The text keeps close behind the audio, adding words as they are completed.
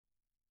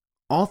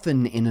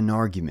Often in an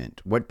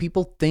argument, what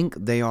people think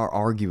they are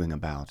arguing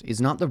about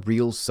is not the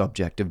real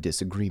subject of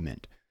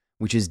disagreement,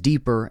 which is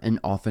deeper and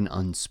often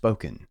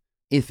unspoken,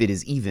 if it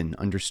is even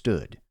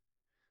understood.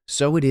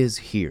 So it is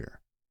here.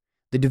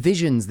 The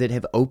divisions that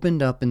have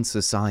opened up in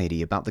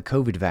society about the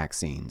COVID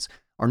vaccines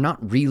are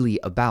not really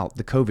about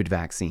the COVID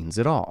vaccines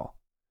at all.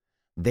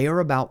 They are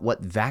about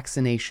what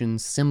vaccination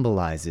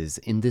symbolizes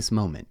in this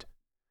moment,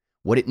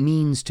 what it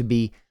means to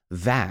be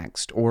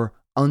vaxxed or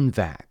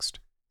unvaxxed,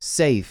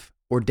 safe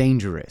or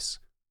dangerous,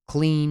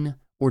 clean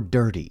or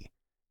dirty,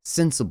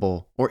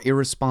 sensible or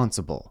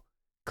irresponsible,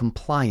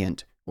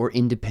 compliant or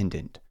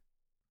independent.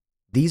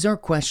 These are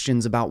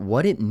questions about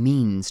what it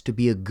means to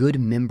be a good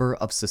member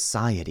of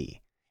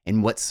society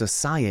and what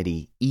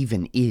society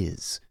even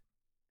is.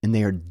 And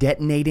they are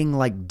detonating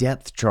like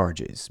depth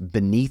charges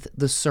beneath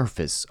the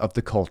surface of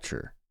the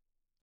culture.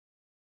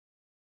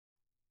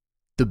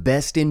 The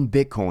best in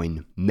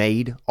Bitcoin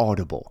made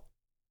audible.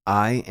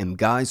 I am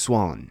Guy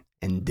Swan,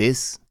 and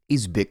this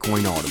is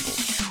Bitcoin Audible.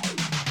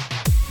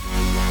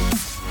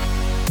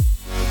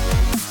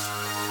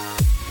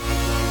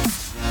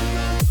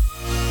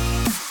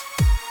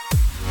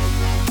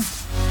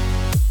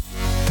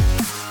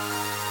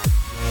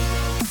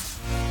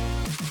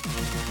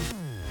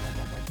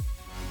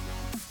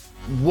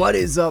 What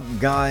is up,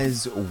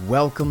 guys?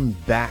 Welcome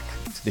back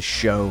to the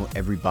show,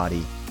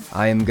 everybody.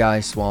 I am Guy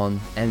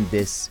Swan, and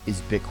this is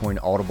Bitcoin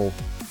Audible.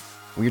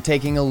 We are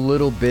taking a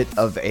little bit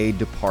of a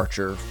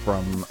departure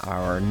from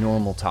our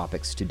normal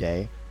topics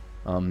today.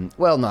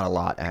 Well, not a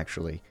lot,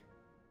 actually.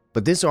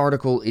 But this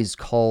article is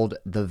called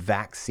The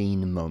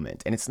Vaccine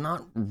Moment, and it's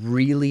not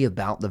really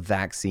about the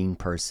vaccine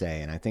per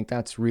se, and I think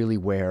that's really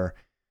where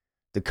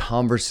the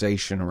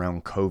conversation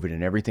around COVID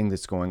and everything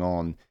that's going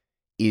on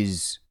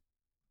is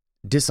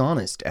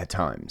dishonest at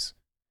times,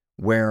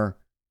 where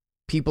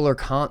people are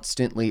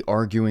constantly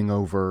arguing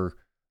over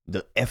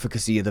the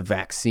efficacy of the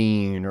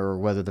vaccine or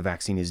whether the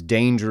vaccine is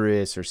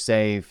dangerous or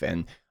safe.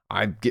 And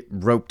I get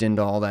roped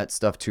into all that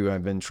stuff too.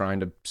 I've been trying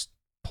to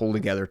pull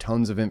together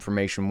tons of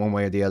information one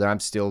way or the other.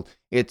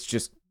 It's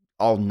just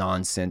all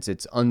nonsense.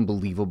 It's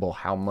unbelievable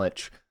how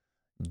much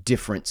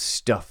different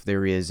stuff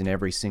there is in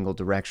every single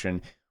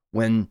direction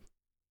when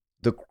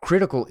the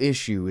critical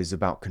issue is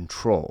about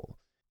control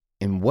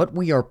and what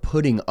we are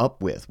putting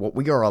up with, what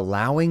we are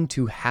allowing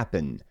to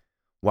happen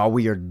while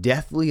we are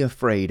deathly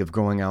afraid of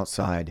going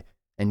outside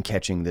and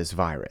catching this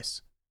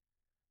virus.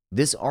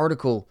 This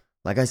article,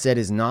 like I said,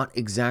 is not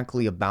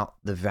exactly about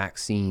the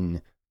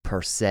vaccine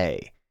per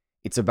se.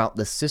 It's about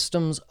the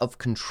systems of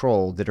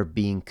control that are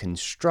being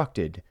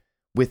constructed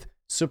with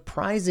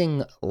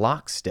surprising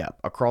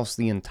lockstep across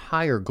the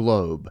entire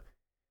globe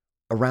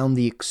around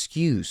the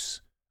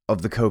excuse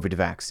of the COVID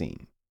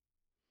vaccine.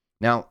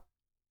 Now,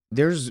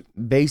 there's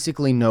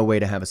basically no way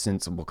to have a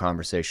sensible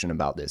conversation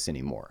about this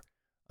anymore.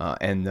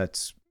 And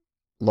that's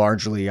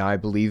largely, I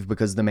believe,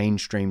 because the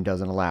mainstream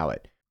doesn't allow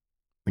it.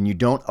 When you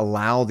don't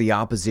allow the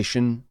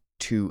opposition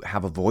to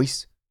have a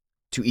voice,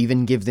 to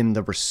even give them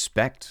the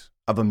respect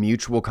of a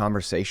mutual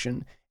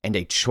conversation and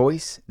a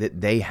choice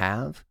that they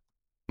have,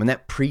 when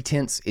that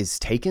pretense is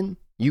taken,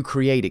 you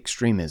create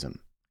extremism.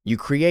 You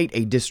create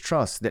a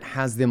distrust that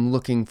has them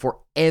looking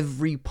for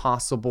every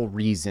possible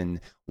reason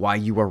why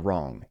you are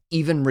wrong,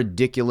 even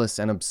ridiculous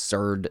and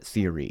absurd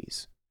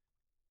theories.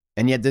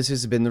 And yet this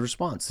has been the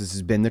response. This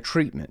has been the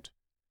treatment.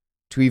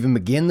 To even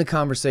begin the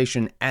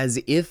conversation as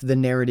if the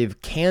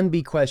narrative can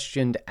be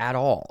questioned at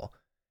all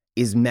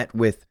is met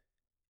with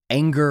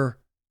anger,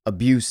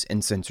 abuse,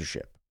 and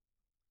censorship.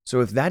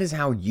 So if that is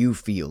how you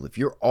feel, if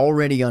you're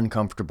already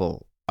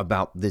uncomfortable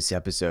about this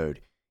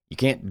episode, you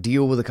can't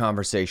deal with a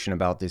conversation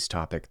about this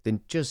topic,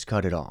 then just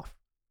cut it off.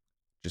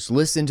 Just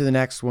listen to the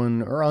next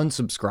one or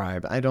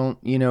unsubscribe.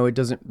 It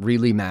doesn't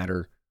really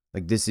matter.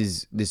 Like this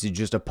is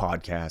just a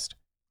podcast.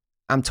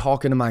 I'm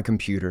talking to my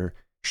computer,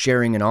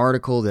 sharing an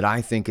article that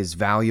I think is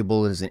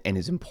valuable and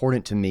is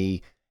important to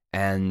me,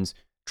 and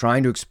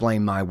trying to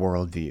explain my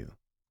worldview.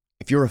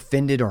 If you're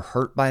offended or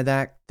hurt by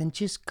that, then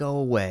just go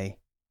away.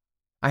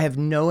 I have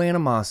no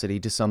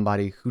animosity to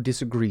somebody who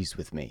disagrees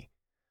with me.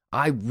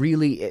 I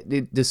really,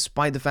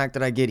 despite the fact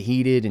that I get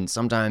heated and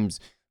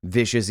sometimes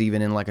vicious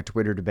even in like a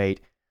Twitter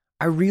debate,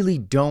 I really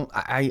don't.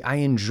 I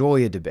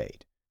enjoy a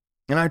debate.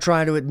 And I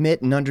try to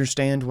admit and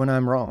understand when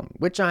I'm wrong,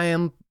 which I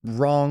am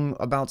wrong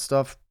about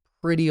stuff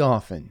pretty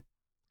often.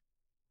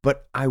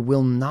 But I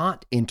will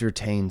not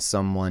entertain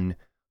someone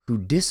who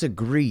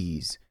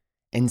disagrees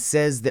and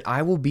says that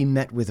I will be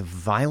met with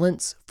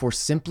violence for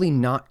simply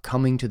not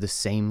coming to the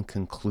same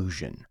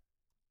conclusion,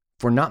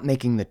 for not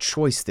making the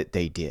choice that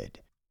they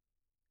did.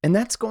 And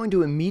that's going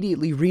to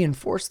immediately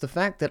reinforce the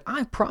fact that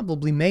I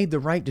probably made the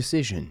right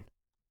decision.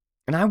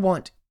 And I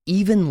want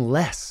even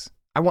less.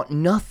 I want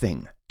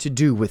nothing to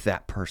do with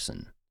that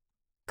person,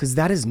 because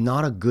that is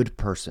not a good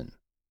person.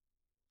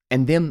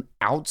 And them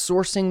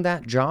outsourcing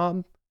that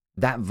job,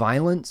 that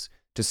violence,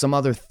 to some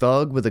other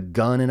thug with a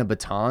gun and a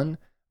baton,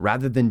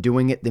 rather than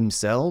doing it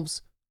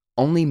themselves,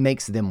 only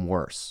makes them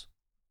worse.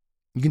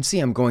 You can see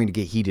I'm going to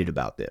get heated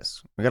about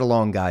this. I got a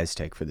long guy's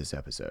take for this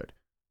episode.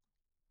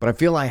 But I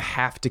feel I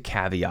have to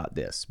caveat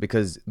this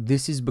because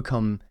this has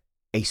become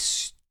a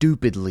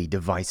stupidly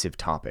divisive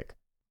topic.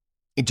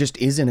 It just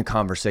isn't a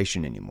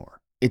conversation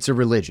anymore. It's a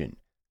religion.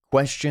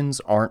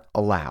 Questions aren't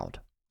allowed.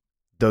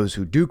 Those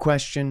who do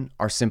question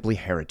are simply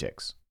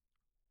heretics.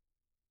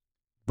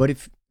 But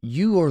if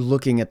you are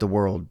looking at the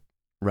world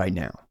right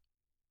now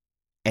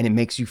and it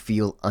makes you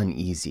feel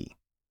uneasy,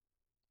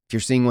 if you're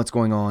seeing what's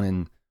going on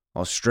in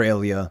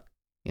Australia,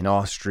 in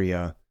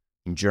Austria,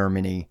 in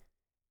Germany,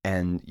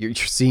 and you're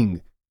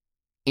seeing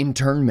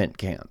internment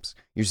camps,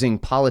 you're seeing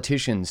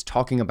politicians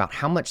talking about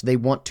how much they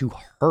want to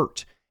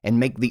hurt and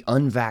make the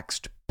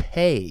unvaxxed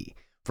pay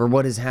for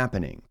what is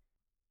happening.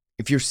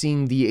 If you're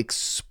seeing the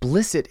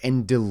explicit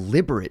and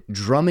deliberate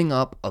drumming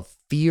up of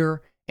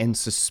fear and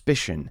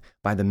suspicion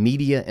by the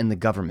media and the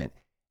government,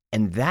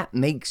 and that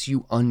makes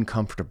you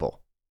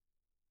uncomfortable,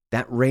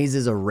 that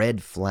raises a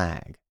red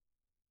flag,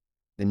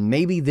 then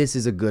maybe this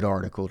is a good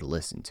article to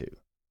listen to.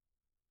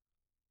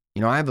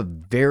 You know, I have a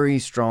very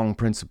strong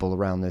principle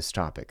around this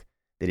topic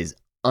that is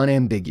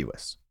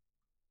unambiguous.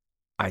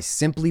 I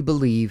simply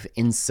believe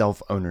in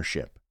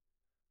self-ownership.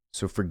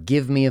 So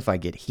forgive me if I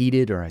get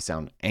heated or I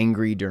sound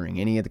angry during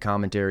any of the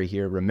commentary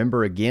here.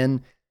 Remember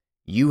again,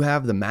 you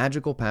have the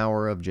magical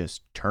power of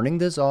just turning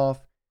this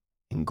off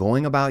and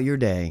going about your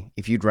day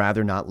if you'd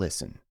rather not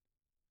listen.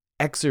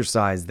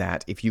 Exercise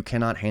that if you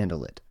cannot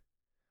handle it.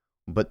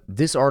 But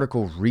this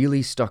article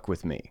really stuck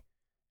with me,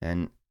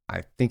 and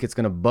I think it's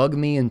going to bug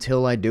me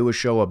until I do a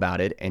show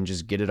about it and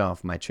just get it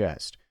off my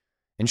chest.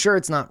 And sure,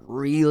 it's not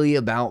really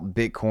about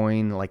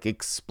Bitcoin, like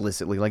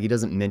explicitly, like he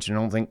doesn't mention, I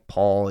don't think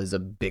Paul is a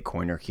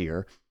Bitcoiner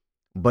here,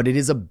 but it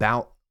is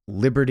about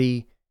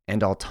liberty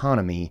and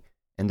autonomy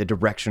and the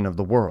direction of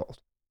the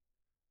world,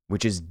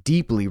 which is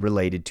deeply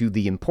related to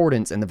the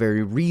importance and the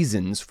very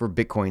reasons for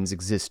Bitcoin's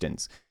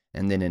existence.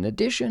 And then in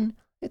addition,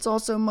 it's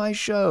also my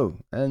show,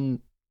 and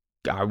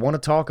I want to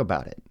talk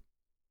about it.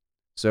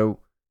 So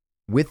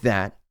with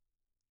that,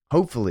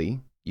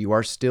 hopefully you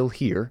are still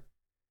here,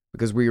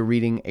 because we are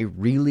reading a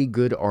really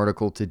good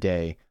article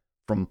today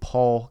from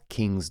Paul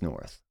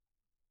Kingsnorth.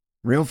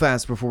 Real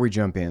fast before we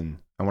jump in,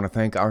 I want to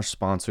thank our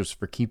sponsors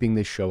for keeping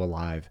this show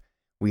alive.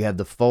 We have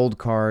the Fold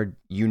card,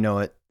 you know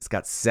it. It's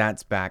got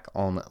sats back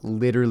on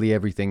literally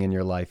everything in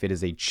your life. It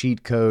is a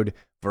cheat code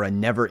for a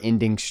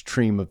never-ending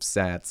stream of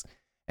sats.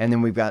 And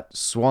then we've got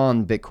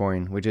Swan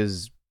Bitcoin, which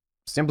is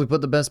simply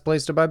put the best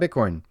place to buy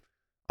Bitcoin.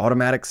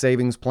 Automatic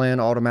savings plan,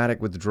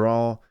 automatic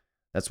withdrawal.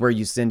 That's where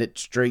you send it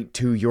straight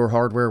to your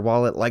hardware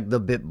wallet like the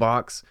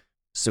BitBox.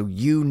 So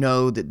you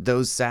know that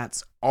those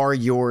sats are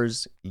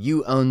yours.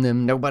 You own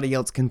them. Nobody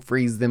else can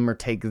freeze them or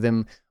take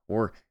them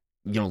or,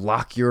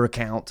 lock your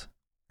account.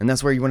 And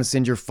that's where you want to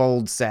send your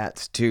Fold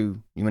sats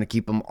to. You want to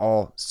keep them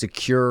all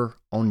secure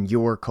on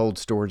your cold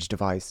storage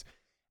device.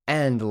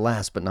 And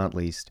last but not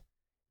least,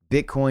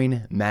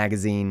 Bitcoin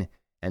Magazine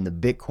and the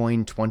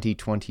Bitcoin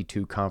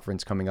 2022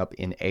 conference coming up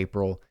in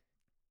April.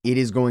 It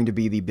is going to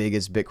be the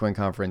biggest Bitcoin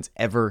conference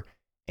ever,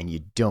 and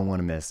you don't want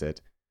to miss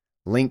it.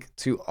 Link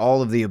to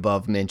all of the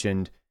above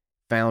mentioned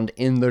found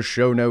in the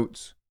show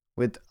notes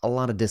with a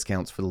lot of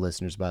discounts for the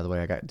listeners, by the way.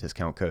 I got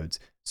discount codes,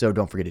 so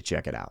don't forget to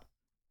check it out.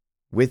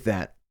 With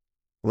that,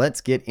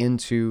 let's get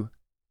into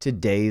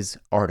today's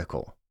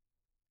article,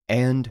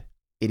 and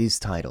it is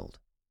titled,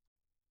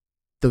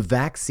 The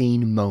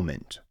Vaccine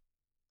Moment,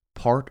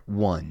 Part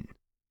 1,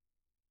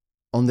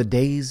 On the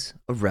Days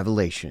of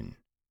Revelation,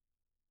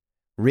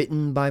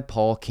 written by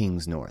Paul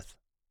Kingsnorth.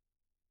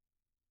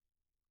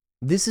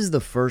 This is the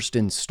first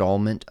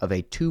installment of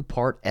a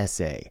two-part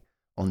essay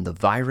on the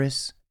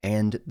virus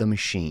and the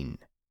machine.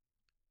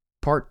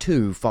 Part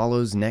 2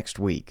 follows next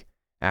week,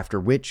 after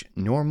which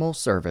normal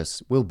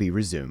service will be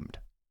resumed.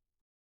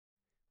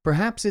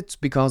 Perhaps it's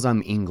because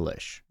I'm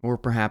English, or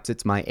perhaps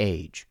it's my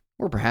age,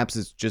 or perhaps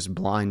it's just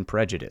blind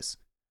prejudice.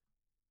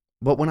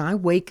 But when I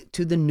wake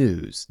to the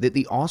news that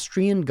the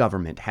Austrian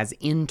government has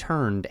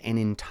interned an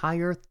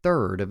entire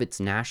third of its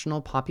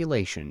national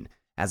population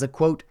as a,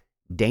 quote,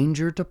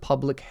 danger to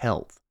public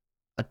health,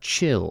 a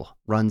chill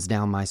runs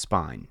down my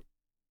spine.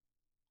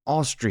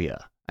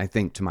 Austria, I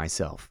think to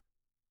myself.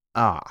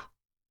 Ah.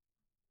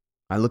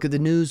 I look at the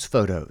news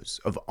photos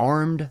of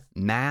armed,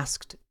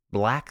 masked,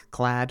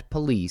 black-clad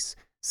police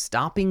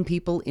stopping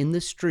people in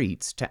the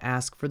streets to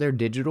ask for their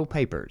digital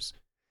papers,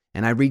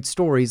 and I read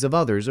stories of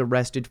others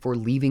arrested for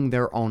leaving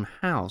their own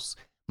house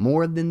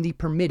more than the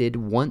permitted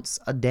once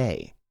a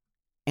day.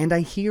 And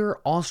I hear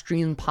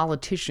Austrian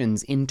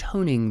politicians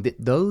intoning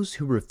that those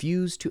who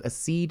refuse to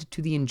accede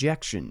to the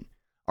injection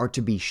are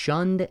to be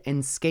shunned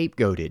and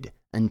scapegoated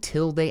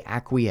until they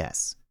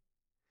acquiesce.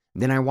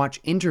 Then I watch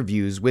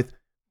interviews with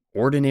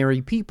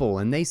ordinary people,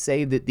 and they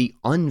say that the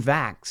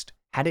unvaxxed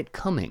had it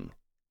coming.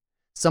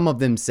 Some of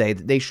them say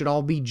that they should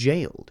all be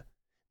jailed,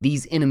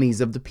 these enemies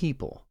of the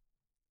people.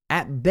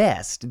 At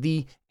best,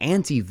 the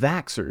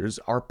anti-vaxxers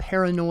are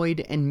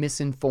paranoid and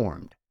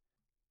misinformed.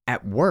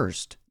 At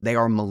worst, they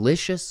are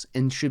malicious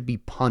and should be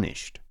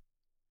punished.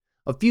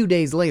 A few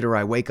days later,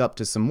 I wake up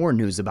to some more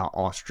news about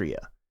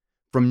Austria.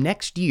 From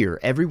next year,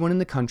 everyone in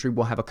the country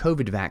will have a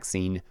COVID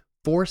vaccine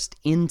forced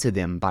into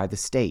them by the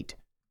state,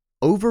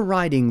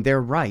 overriding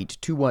their right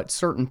to what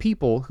certain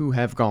people who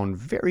have gone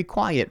very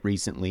quiet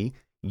recently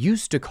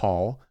used to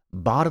call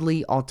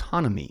bodily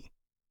autonomy.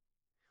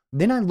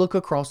 Then I look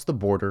across the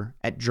border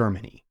at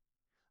Germany.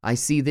 I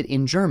see that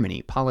in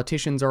Germany,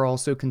 politicians are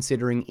also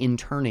considering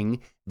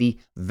interning the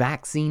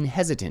vaccine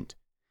hesitant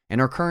and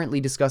are currently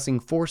discussing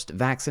forced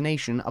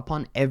vaccination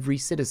upon every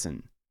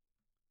citizen.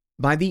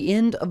 By the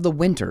end of the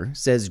winter,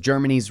 says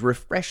Germany's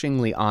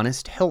refreshingly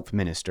honest health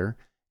minister,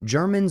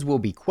 Germans will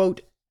be,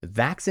 quote,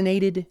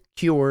 vaccinated,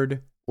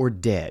 cured, or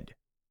dead.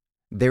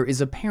 There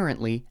is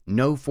apparently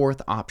no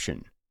fourth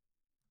option.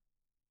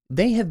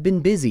 They have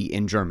been busy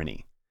in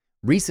Germany.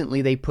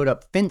 Recently, they put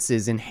up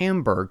fences in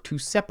Hamburg to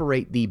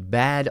separate the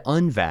bad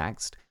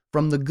unvaxxed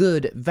from the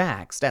good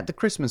vaxxed at the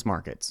Christmas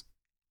markets.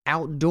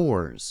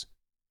 Outdoors.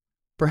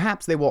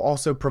 Perhaps they will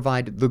also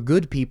provide the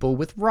good people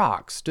with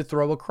rocks to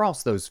throw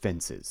across those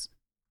fences.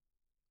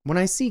 When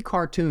I see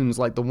cartoons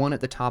like the one at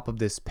the top of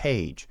this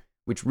page,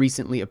 which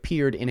recently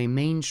appeared in a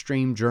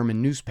mainstream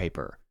German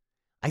newspaper,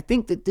 I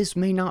think that this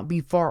may not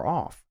be far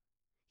off.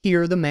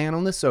 Here, the man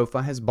on the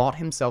sofa has bought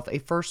himself a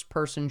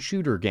first-person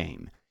shooter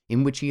game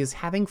in which he is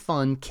having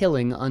fun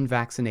killing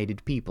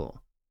unvaccinated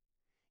people.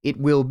 It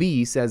will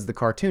be, says the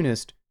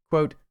cartoonist,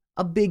 quote,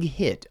 a big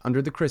hit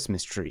under the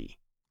Christmas tree.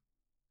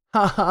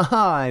 Ha ha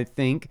ha, I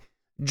think.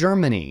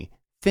 Germany,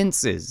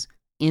 fences,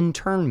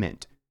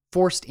 internment,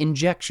 forced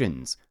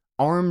injections,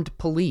 armed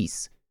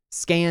police,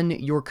 scan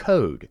your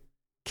code,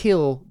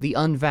 kill the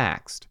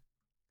unvaxxed.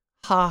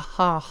 Ha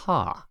ha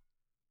ha.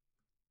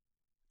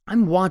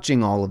 I'm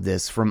watching all of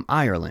this from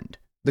Ireland,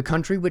 the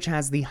country which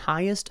has the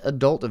highest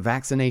adult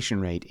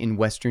vaccination rate in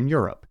Western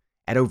Europe,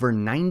 at over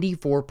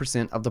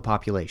 94% of the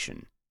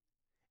population.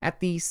 At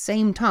the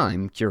same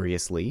time,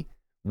 curiously,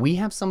 we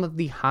have some of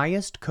the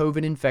highest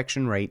COVID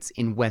infection rates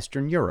in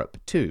Western Europe,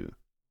 too.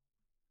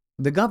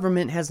 The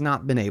government has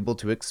not been able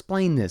to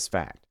explain this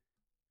fact,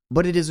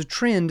 but it is a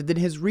trend that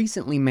has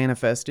recently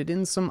manifested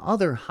in some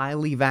other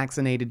highly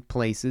vaccinated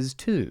places,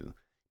 too.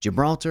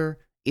 Gibraltar,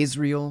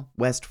 Israel,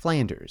 West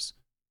Flanders.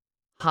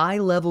 High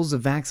levels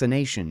of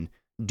vaccination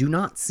do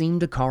not seem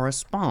to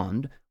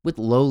correspond with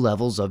low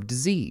levels of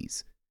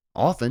disease,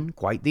 often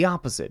quite the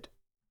opposite.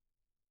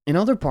 In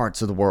other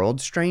parts of the world,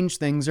 strange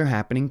things are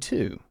happening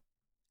too.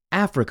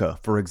 Africa,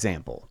 for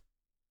example.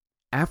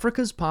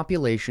 Africa's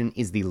population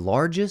is the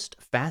largest,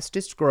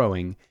 fastest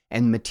growing,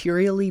 and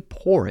materially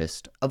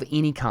poorest of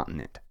any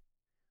continent.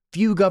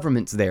 Few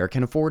governments there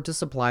can afford to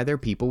supply their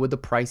people with the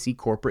pricey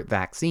corporate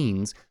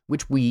vaccines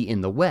which we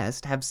in the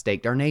West have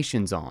staked our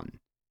nations on.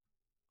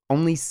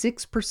 Only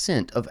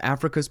 6% of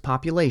Africa's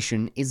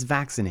population is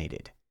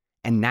vaccinated,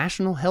 and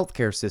national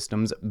healthcare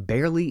systems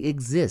barely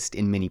exist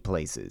in many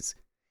places.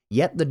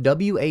 Yet the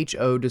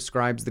WHO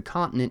describes the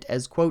continent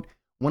as, quote,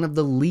 one of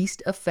the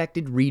least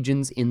affected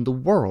regions in the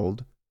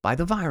world by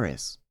the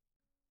virus.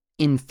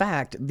 In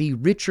fact, the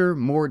richer,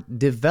 more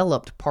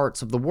developed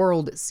parts of the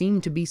world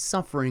seem to be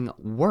suffering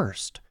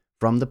worst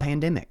from the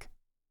pandemic.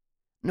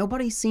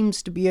 Nobody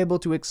seems to be able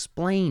to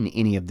explain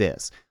any of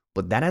this,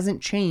 but that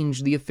hasn't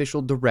changed the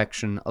official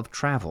direction of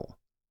travel.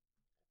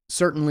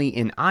 Certainly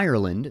in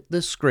Ireland,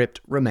 the script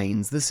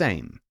remains the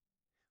same.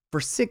 For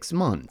 6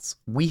 months,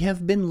 we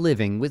have been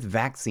living with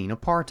vaccine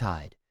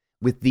apartheid,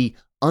 with the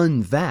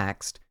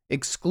unvaxxed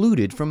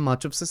excluded from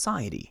much of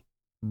society.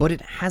 But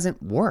it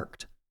hasn't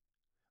worked.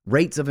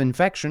 Rates of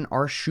infection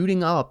are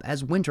shooting up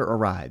as winter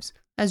arrives,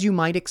 as you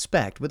might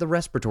expect with a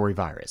respiratory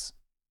virus.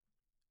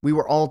 We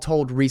were all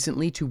told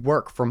recently to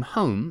work from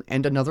home,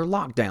 and another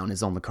lockdown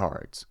is on the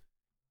cards.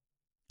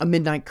 A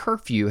midnight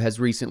curfew has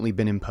recently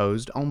been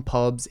imposed on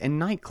pubs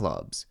and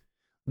nightclubs.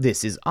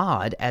 This is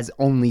odd, as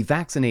only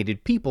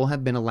vaccinated people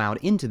have been allowed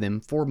into them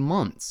for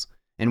months,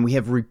 and we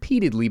have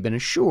repeatedly been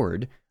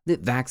assured that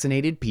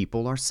vaccinated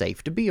people are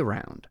safe to be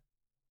around.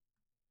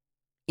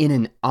 In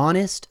an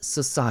honest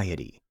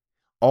society,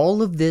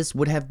 all of this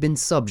would have been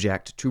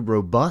subject to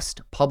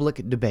robust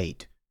public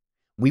debate.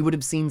 We would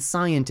have seen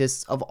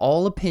scientists of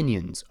all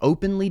opinions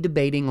openly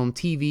debating on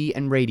TV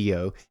and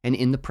radio and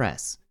in the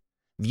press.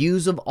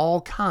 Views of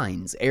all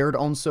kinds aired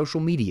on social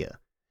media.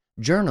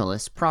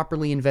 Journalists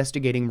properly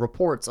investigating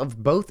reports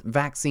of both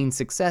vaccine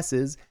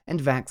successes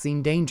and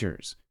vaccine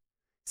dangers.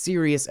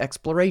 Serious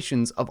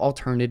explorations of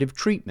alternative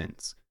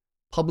treatments.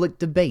 Public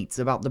debates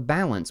about the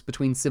balance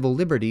between civil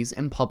liberties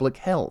and public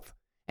health,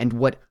 and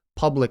what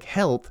public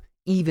health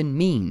even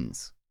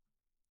means.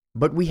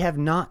 But we have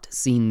not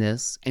seen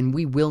this, and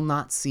we will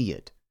not see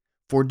it,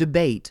 for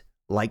debate,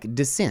 like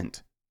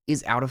dissent,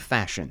 is out of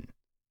fashion.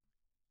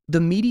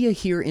 The media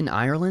here in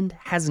Ireland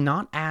has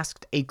not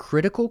asked a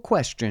critical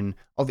question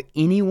of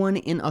anyone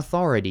in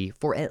authority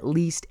for at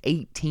least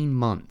 18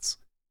 months.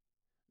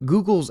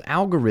 Google's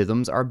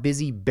algorithms are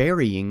busy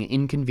burying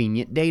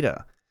inconvenient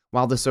data,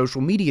 while the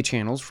social media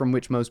channels from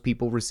which most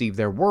people receive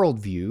their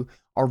worldview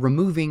are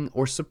removing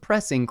or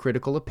suppressing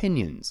critical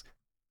opinions,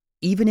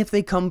 even if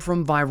they come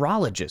from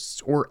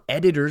virologists or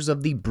editors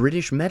of the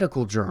British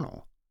Medical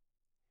Journal.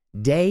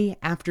 Day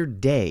after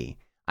day,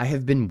 I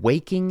have been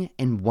waking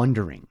and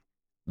wondering,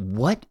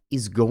 What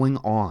is going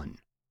on?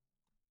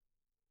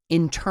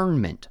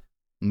 Internment,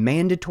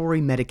 mandatory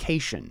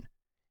medication,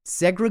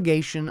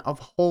 segregation of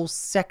whole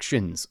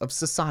sections of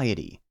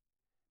society,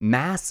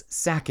 mass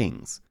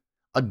sackings,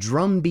 a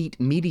drumbeat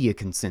media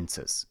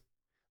consensus,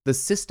 the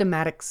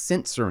systematic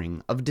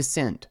censoring of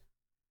dissent,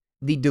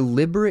 the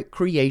deliberate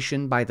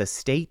creation by the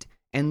state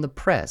and the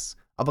press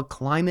of a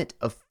climate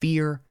of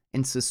fear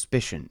and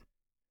suspicion.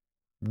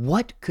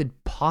 What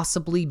could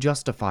possibly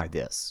justify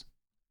this?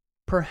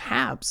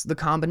 Perhaps the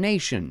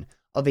combination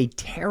of a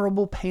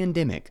terrible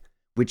pandemic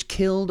which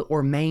killed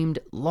or maimed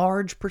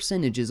large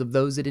percentages of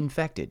those it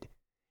infected,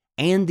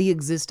 and the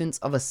existence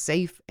of a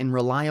safe and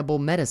reliable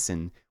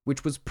medicine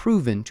which was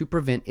proven to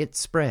prevent its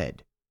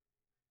spread.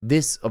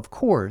 This, of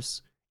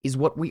course, is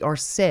what we are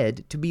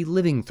said to be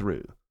living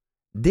through.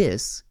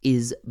 This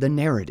is the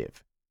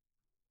narrative.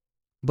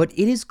 But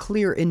it is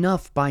clear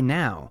enough by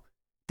now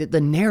that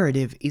the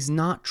narrative is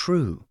not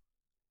true.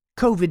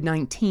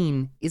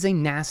 COVID-19 is a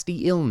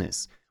nasty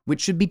illness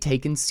which should be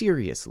taken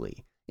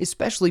seriously,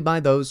 especially by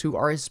those who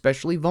are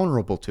especially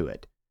vulnerable to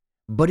it.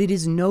 But it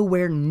is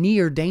nowhere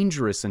near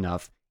dangerous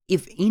enough,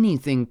 if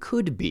anything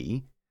could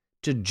be,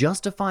 to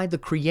justify the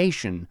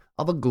creation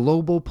of a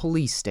global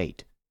police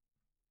state.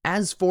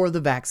 As for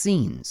the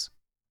vaccines,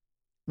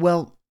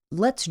 well,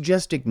 let's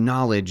just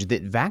acknowledge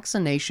that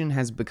vaccination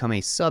has become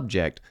a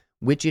subject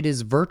which it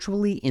is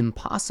virtually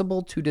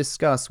impossible to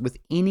discuss with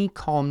any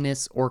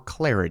calmness or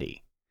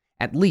clarity,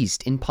 at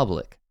least in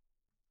public.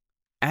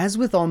 As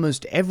with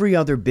almost every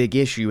other big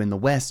issue in the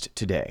West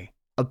today,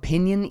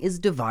 opinion is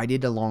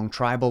divided along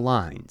tribal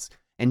lines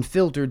and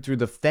filtered through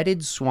the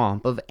fetid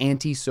swamp of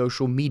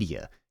anti-social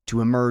media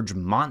to emerge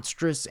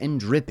monstrous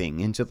and dripping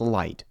into the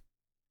light.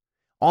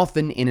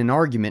 Often in an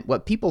argument,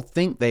 what people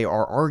think they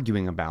are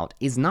arguing about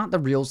is not the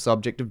real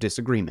subject of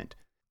disagreement,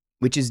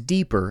 which is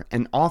deeper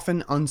and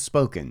often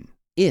unspoken,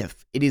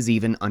 if it is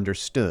even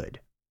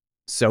understood.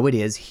 So it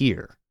is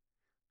here.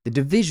 The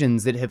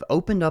divisions that have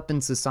opened up in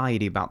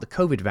society about the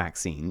COVID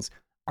vaccines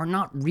are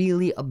not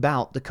really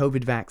about the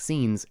COVID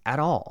vaccines at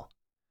all.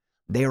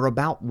 They are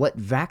about what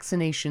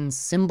vaccination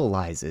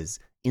symbolizes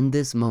in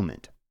this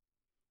moment.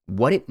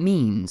 What it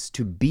means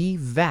to be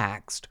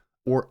vaxxed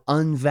or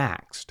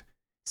unvaxxed,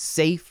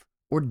 safe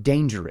or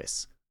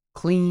dangerous,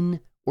 clean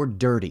or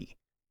dirty,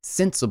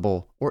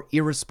 sensible or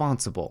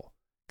irresponsible,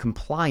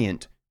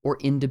 compliant or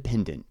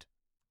independent.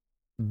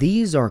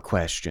 These are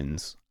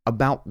questions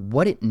about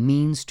what it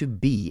means to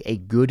be a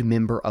good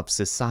member of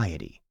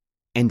society,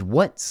 and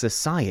what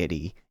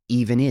society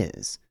even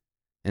is,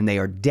 and they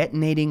are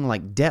detonating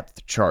like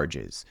depth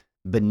charges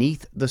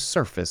beneath the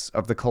surface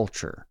of the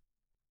culture.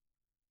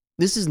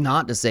 This is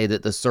not to say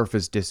that the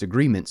surface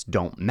disagreements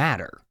don't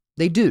matter.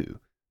 They do.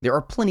 There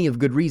are plenty of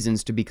good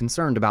reasons to be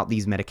concerned about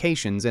these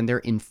medications and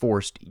their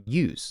enforced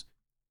use.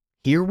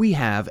 Here we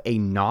have a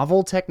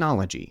novel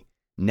technology,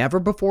 never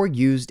before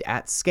used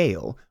at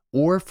scale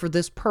or for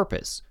this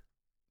purpose,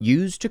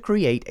 used to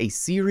create a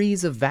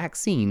series of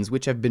vaccines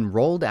which have been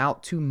rolled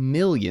out to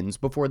millions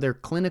before their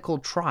clinical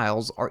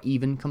trials are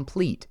even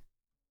complete.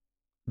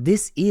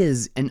 This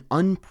is an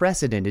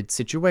unprecedented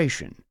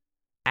situation,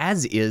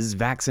 as is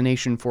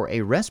vaccination for a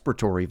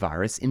respiratory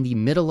virus in the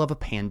middle of a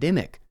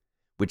pandemic,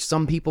 which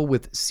some people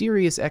with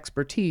serious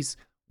expertise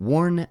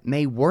warn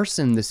may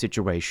worsen the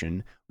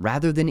situation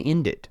rather than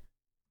end it.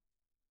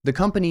 The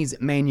companies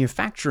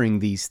manufacturing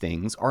these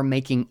things are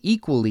making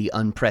equally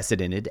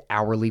unprecedented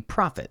hourly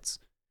profits,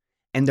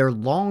 and their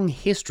long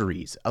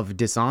histories of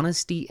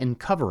dishonesty and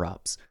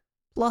cover-ups,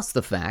 plus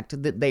the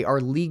fact that they are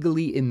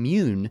legally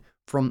immune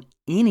from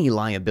any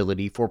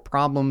liability for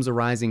problems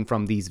arising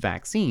from these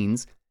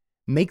vaccines,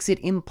 makes it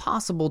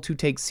impossible to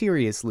take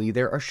seriously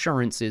their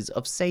assurances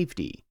of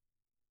safety.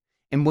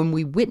 And when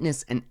we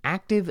witness an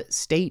active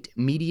state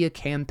media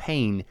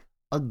campaign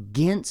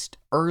against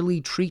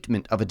early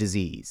treatment of a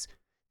disease,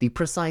 the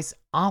precise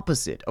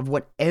opposite of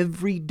what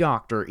every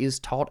doctor is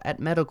taught at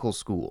medical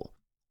school,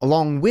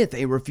 along with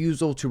a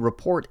refusal to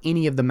report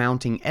any of the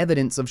mounting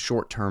evidence of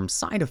short-term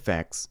side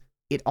effects,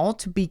 it ought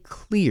to be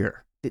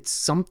clear that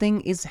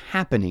something is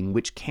happening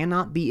which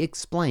cannot be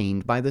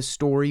explained by the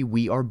story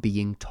we are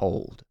being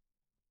told.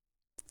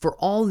 For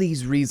all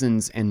these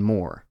reasons and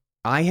more,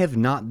 I have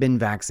not been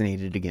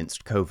vaccinated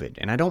against COVID,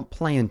 and I don't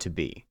plan to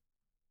be.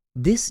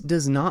 This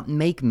does not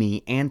make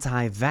me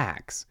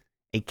anti-vax,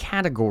 a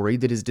category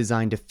that is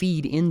designed to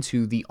feed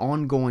into the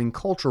ongoing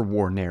culture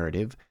war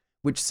narrative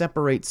which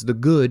separates the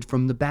good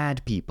from the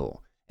bad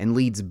people and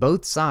leads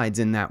both sides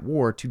in that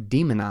war to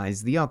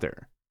demonize the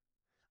other.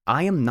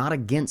 I am not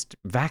against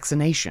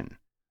vaccination,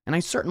 and I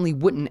certainly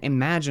wouldn't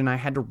imagine I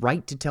had a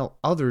right to tell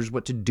others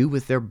what to do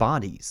with their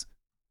bodies.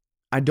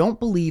 I don't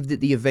believe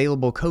that the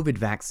available COVID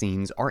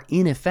vaccines are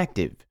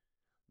ineffective,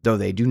 though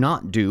they do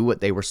not do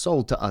what they were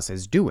sold to us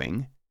as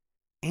doing,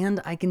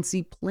 and I can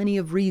see plenty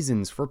of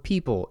reasons for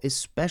people,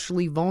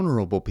 especially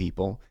vulnerable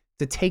people,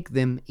 to take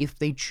them if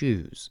they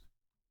choose.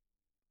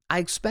 I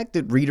expect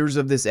that readers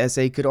of this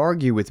essay could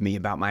argue with me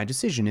about my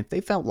decision if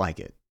they felt like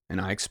it, and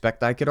I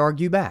expect I could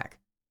argue back.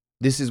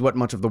 This is what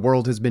much of the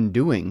world has been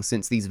doing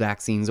since these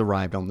vaccines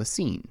arrived on the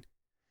scene.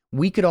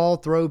 We could all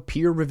throw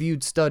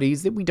peer-reviewed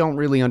studies that we don't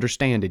really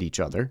understand at each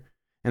other,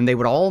 and they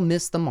would all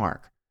miss the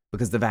mark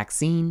because the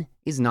vaccine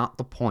is not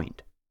the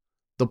point.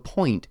 The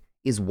point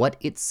is what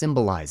it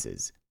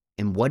symbolizes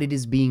and what it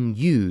is being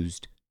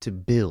used to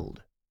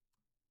build.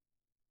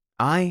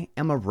 I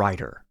am a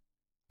writer.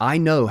 I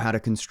know how to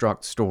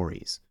construct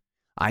stories.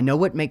 I know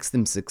what makes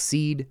them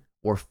succeed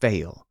or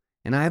fail,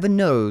 and I have a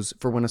nose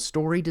for when a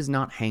story does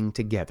not hang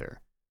together.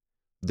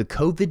 The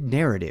COVID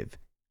narrative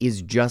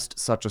is just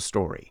such a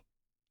story.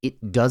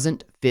 It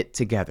doesn't fit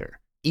together,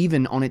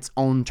 even on its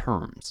own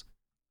terms.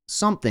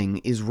 Something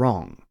is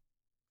wrong.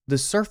 The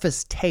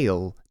surface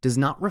tale does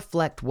not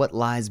reflect what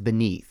lies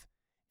beneath,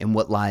 and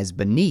what lies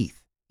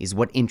beneath is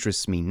what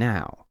interests me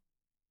now.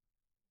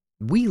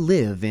 We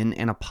live in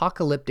an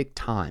apocalyptic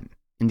time,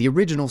 in the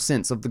original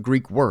sense of the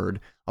Greek word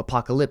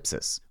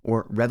apocalypsis,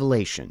 or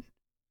revelation.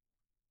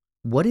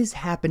 What is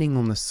happening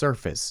on the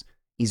surface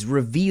is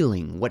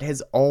revealing what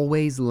has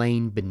always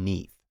lain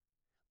beneath,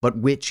 but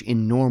which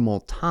in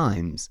normal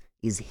times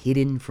is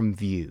hidden from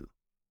view.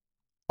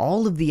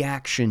 All of the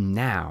action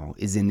now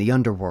is in the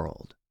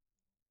underworld.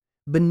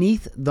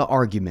 Beneath the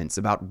arguments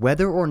about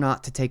whether or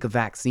not to take a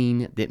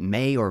vaccine that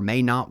may or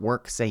may not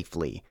work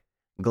safely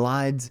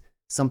glides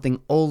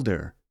something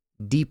older,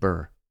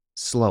 deeper,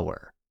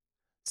 slower.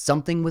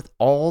 Something with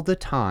all the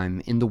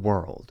time in the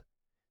world.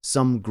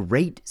 Some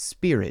great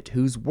spirit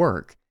whose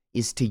work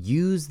is to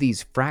use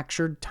these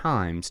fractured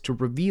times to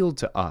reveal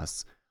to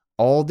us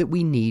all that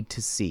we need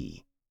to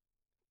see.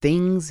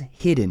 Things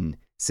hidden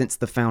since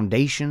the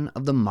foundation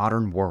of the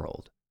modern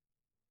world.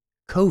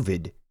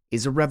 COVID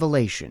is a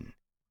revelation.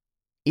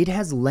 It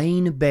has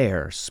lain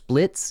bare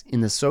splits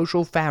in the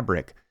social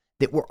fabric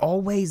that were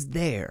always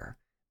there,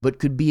 but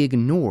could be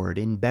ignored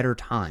in better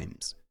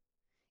times.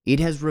 It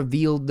has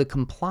revealed the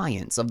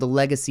compliance of the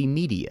legacy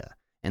media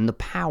and the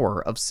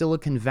power of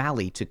Silicon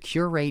Valley to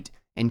curate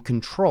and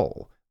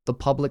control the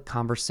public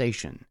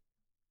conversation.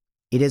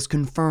 It has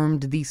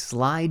confirmed the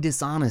sly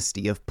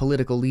dishonesty of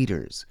political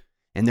leaders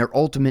and their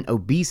ultimate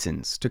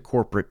obeisance to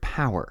corporate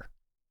power.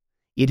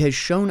 It has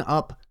shown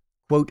up,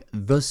 quote,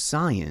 the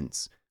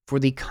science for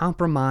the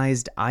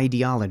compromised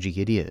ideology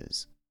it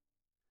is.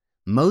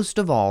 Most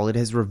of all, it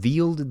has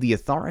revealed the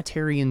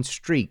authoritarian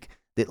streak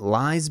that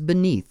lies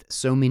beneath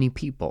so many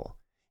people,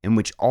 and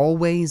which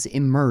always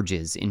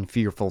emerges in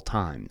fearful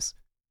times.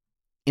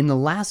 In the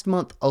last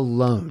month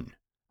alone,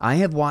 I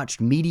have watched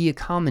media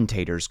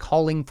commentators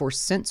calling for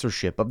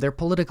censorship of their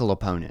political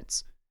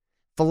opponents,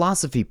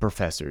 philosophy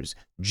professors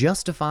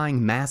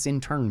justifying mass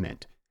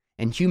internment,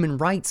 and human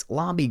rights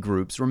lobby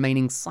groups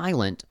remaining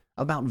silent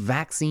about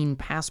vaccine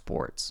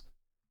passports.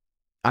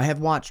 I have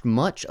watched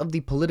much of the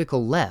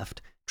political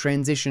left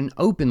transition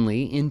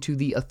openly into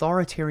the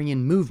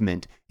authoritarian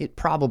movement it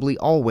probably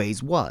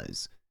always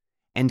was,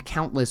 and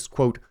countless,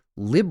 quote,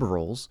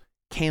 liberals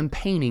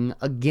campaigning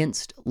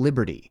against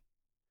liberty.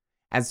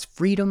 As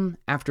freedom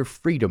after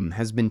freedom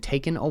has been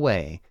taken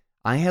away,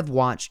 I have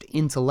watched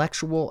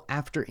intellectual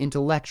after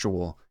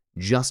intellectual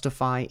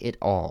justify it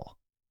all.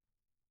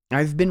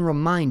 I've been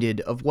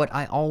reminded of what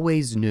I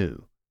always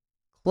knew.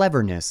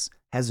 Cleverness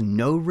has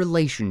no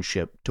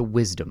relationship to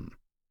wisdom.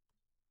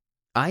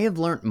 I have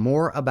learnt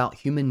more about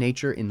human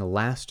nature in the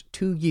last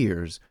 2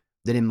 years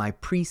than in my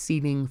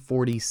preceding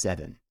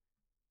 47.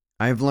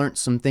 I have learnt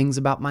some things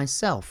about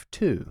myself,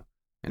 too,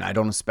 and I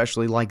don't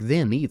especially like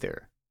them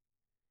either.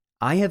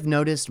 I have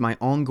noticed my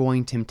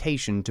ongoing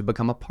temptation to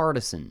become a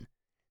partisan,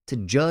 to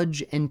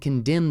judge and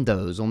condemn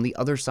those on the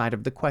other side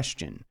of the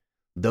question,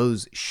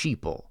 those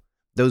sheeple,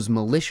 those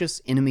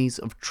malicious enemies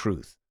of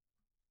truth.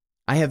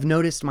 I have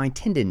noticed my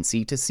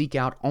tendency to seek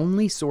out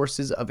only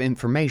sources of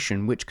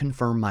information which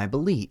confirm my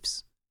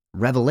beliefs.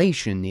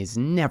 Revelation is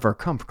never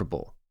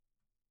comfortable.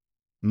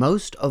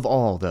 Most of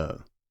all,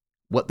 though,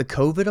 what the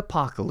COVID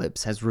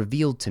apocalypse has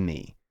revealed to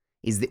me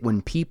is that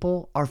when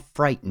people are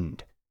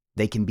frightened,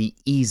 they can be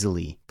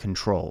easily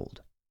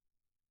controlled.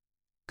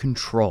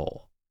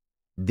 Control.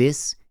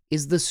 This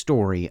is the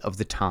story of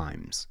the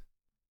times.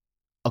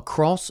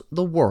 Across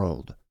the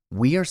world,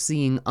 we are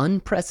seeing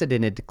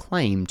unprecedented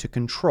claim to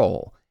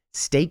control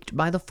staked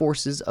by the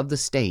forces of the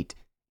state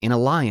in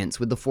alliance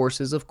with the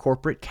forces of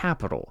corporate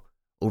capital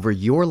over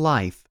your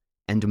life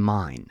and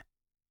mine.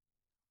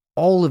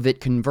 All of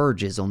it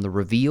converges on the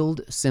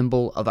revealed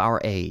symbol of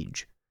our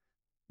age,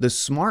 the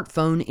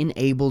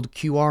smartphone-enabled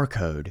QR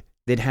code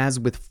that has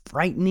with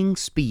frightening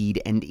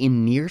speed and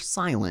in near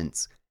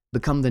silence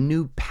become the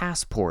new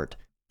passport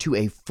to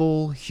a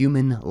full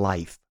human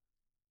life.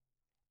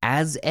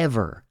 As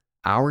ever,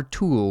 our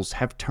tools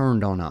have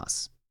turned on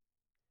us.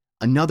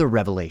 Another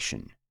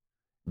revelation.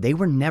 They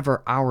were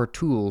never our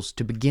tools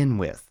to begin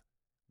with.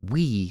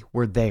 We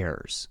were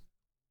theirs.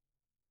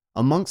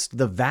 Amongst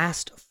the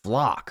vast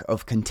flock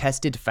of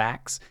contested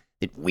facts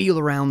that wheel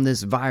around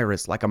this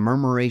virus like a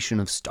murmuration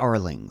of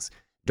starlings,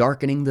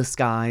 darkening the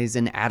skies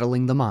and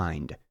addling the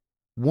mind,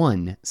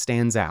 one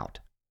stands out.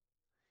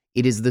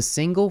 It is the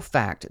single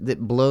fact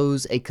that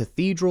blows a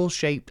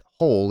cathedral-shaped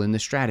hole in the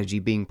strategy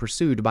being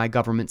pursued by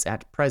governments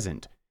at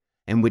present,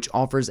 and which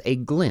offers a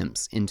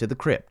glimpse into the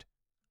crypt.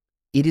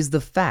 It is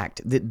the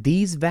fact that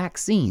these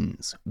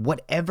vaccines,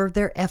 whatever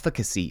their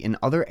efficacy in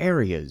other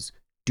areas,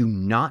 do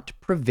not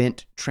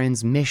prevent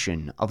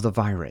transmission of the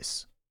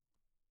virus.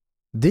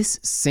 This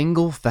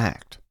single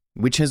fact,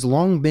 which has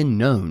long been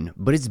known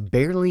but is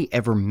barely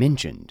ever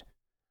mentioned,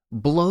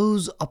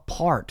 blows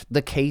apart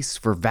the case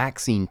for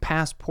vaccine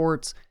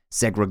passports,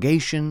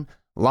 segregation,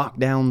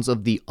 lockdowns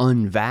of the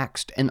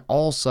unvaxxed, and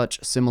all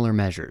such similar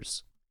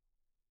measures.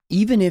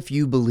 Even if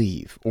you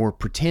believe, or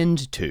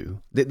pretend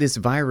to, that this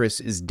virus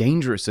is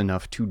dangerous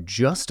enough to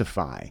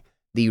justify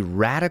the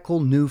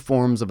radical new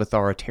forms of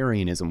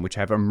authoritarianism which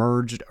have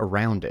emerged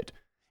around it,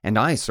 and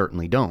I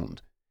certainly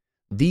don't,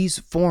 these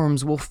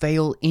forms will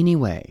fail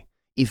anyway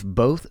if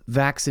both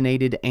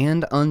vaccinated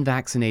and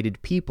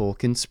unvaccinated people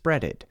can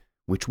spread it,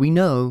 which we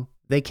know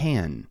they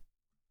can.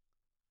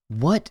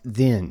 What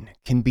then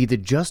can be the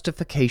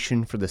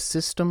justification for the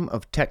system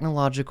of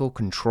technological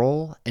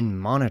control and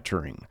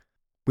monitoring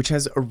which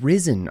has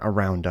arisen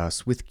around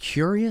us with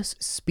curious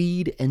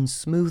speed and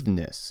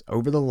smoothness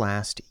over the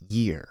last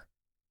year?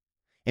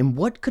 And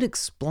what could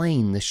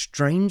explain the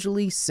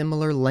strangely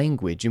similar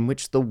language in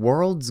which the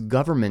world's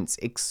governments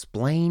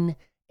explain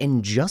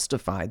and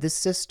justify this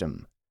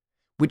system,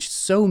 which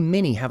so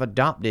many have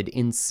adopted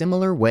in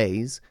similar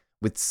ways,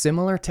 with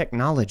similar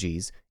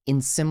technologies,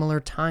 in similar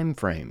time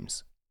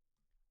frames?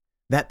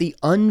 That the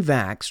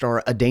unvaxxed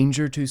are a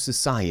danger to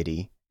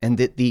society, and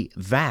that the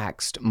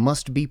vaxxed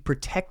must be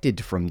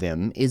protected from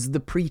them is the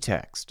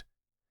pretext.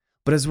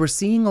 But as we're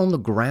seeing on the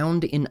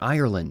ground in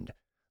Ireland,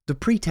 the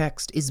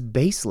pretext is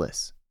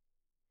baseless.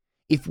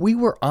 If we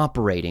were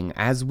operating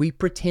as we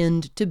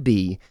pretend to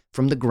be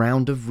from the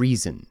ground of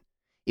reason,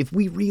 if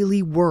we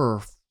really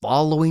were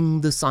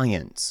following the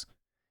science,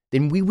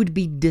 then we would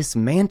be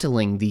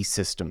dismantling these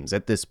systems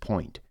at this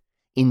point.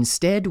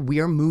 Instead, we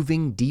are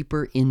moving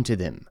deeper into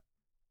them.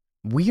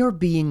 We are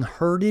being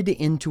herded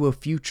into a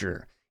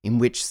future in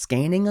which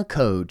scanning a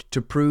code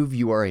to prove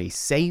you are a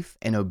safe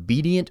and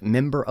obedient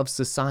member of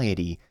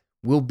society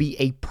will be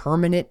a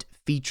permanent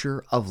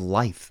feature of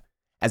life,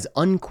 as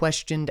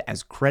unquestioned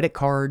as credit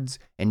cards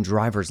and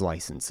driver's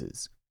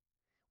licenses.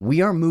 We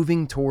are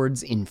moving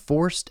towards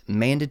enforced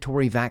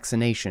mandatory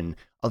vaccination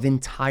of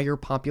entire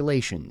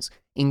populations,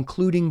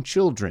 including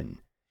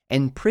children,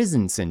 and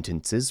prison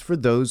sentences for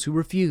those who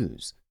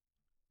refuse.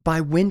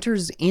 By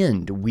winter's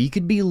end, we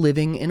could be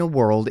living in a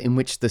world in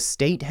which the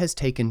state has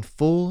taken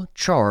full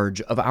charge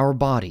of our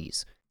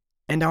bodies,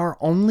 and our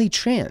only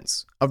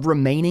chance of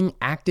remaining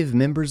active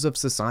members of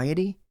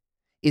society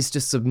is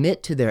to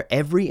submit to their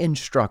every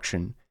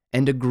instruction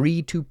and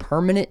agree to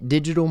permanent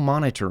digital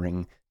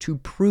monitoring to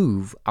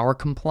prove our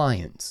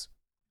compliance.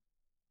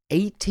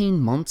 18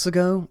 months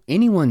ago,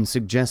 anyone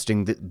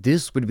suggesting that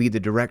this would be the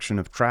direction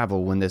of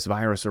travel when this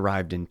virus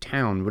arrived in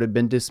town would have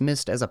been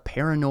dismissed as a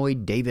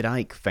paranoid David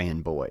Icke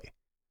fanboy.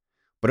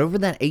 But over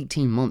that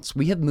 18 months,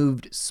 we have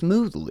moved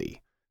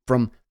smoothly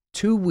from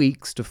 2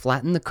 weeks to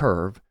flatten the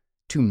curve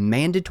to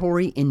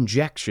mandatory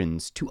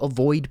injections to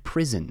avoid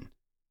prison.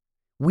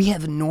 We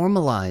have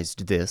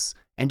normalized this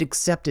and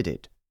accepted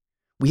it.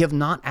 We have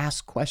not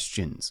asked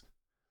questions.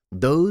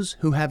 Those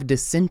who have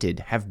dissented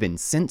have been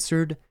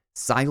censored,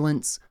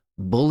 silenced,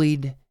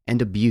 bullied,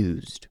 and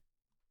abused.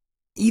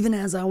 Even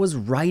as I was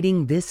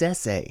writing this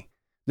essay,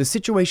 the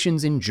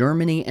situations in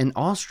Germany and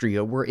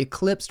Austria were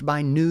eclipsed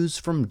by news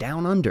from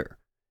down under.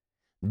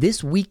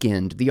 This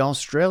weekend, the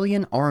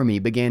Australian Army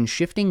began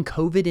shifting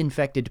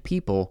COVID-infected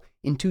people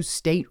into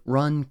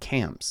state-run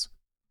camps.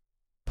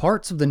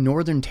 Parts of the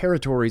Northern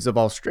Territories of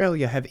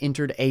Australia have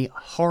entered a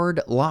hard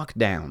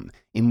lockdown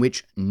in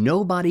which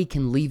nobody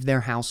can leave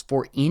their house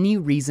for any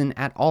reason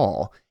at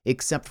all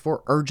except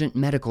for urgent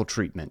medical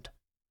treatment.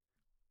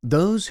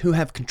 Those who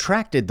have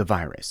contracted the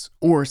virus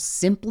or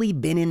simply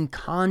been in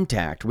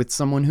contact with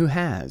someone who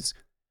has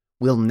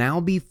will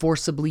now be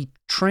forcibly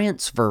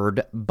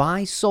transferred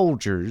by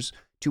soldiers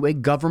to a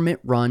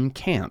government-run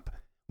camp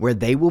where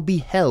they will be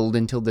held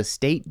until the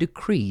state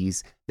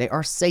decrees they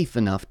are safe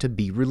enough to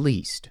be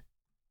released.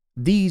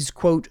 These,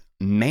 quote,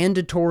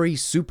 mandatory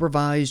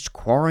supervised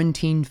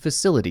quarantine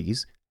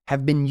facilities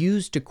have been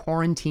used to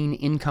quarantine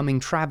incoming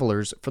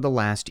travelers for the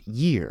last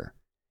year.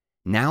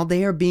 Now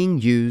they are being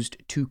used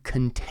to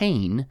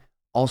contain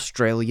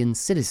Australian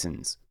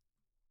citizens.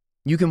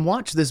 You can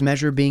watch this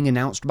measure being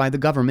announced by the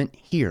government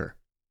here.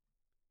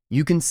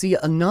 You can see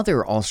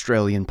another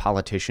Australian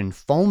politician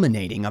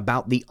fulminating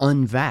about the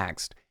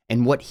unvaxxed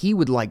and what he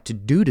would like to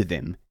do to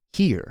them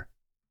here.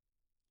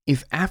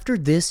 If after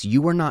this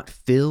you are not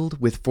filled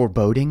with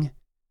foreboding,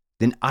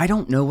 then I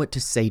don't know what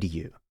to say to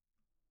you.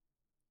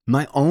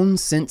 My own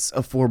sense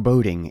of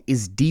foreboding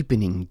is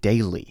deepening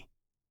daily.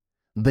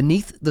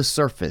 Beneath the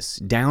surface,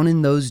 down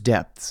in those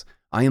depths,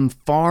 I am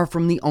far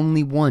from the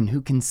only one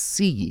who can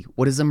see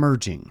what is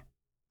emerging.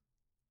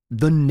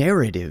 The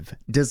narrative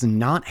does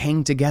not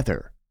hang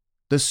together.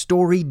 The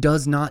story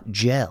does not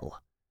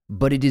gel,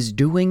 but it is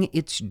doing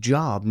its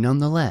job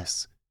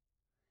nonetheless.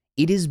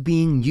 It is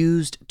being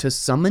used to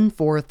summon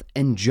forth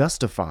and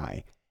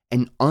justify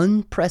an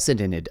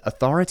unprecedented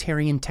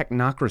authoritarian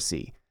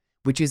technocracy,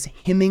 which is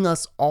hemming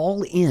us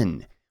all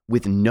in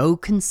with no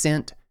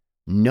consent,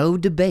 no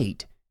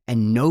debate,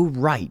 and no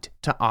right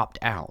to opt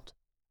out.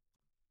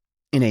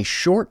 In a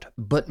short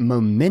but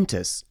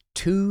momentous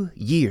 2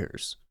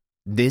 years,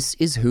 this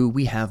is who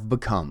we have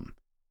become.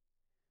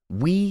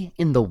 We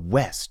in the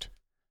West,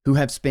 who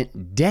have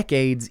spent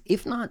decades,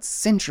 if not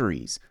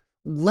centuries,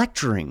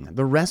 lecturing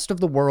the rest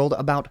of the world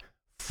about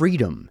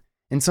freedom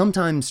and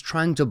sometimes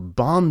trying to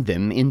bomb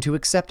them into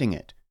accepting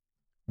it.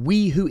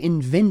 We who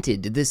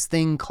invented this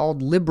thing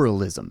called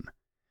liberalism.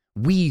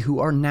 We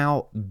who are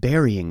now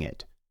burying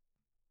it.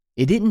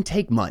 It didn't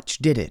take much,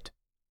 did it,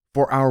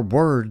 for our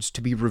words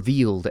to be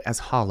revealed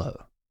as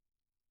hollow.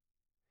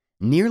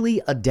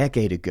 Nearly a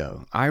decade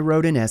ago, I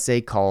wrote an essay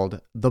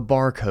called The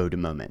Barcode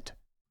Moment.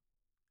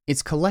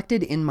 It's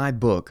collected in my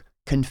book,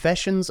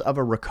 Confessions of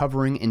a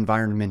Recovering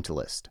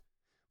Environmentalist,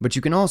 but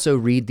you can also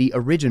read the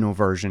original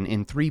version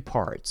in 3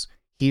 parts,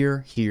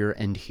 here, here,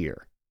 and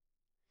here.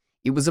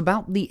 It was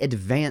about the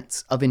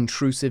advance of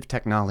intrusive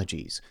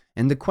technologies,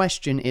 and the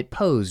question it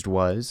posed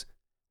was,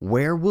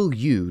 where will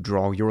you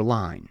draw your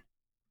line?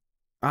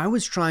 I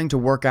was trying to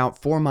work out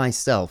for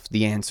myself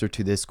the answer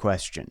to this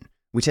question,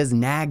 which has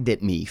nagged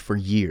at me for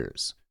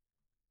years.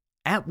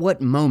 At what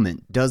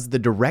moment does the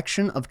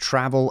direction of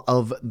travel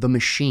of the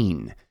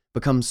machine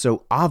become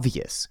so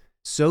obvious,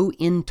 so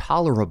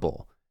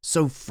intolerable,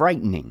 so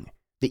frightening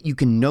that you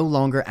can no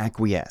longer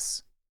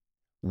acquiesce?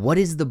 What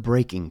is the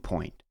breaking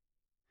point?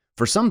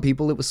 For some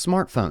people, it was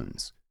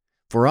smartphones.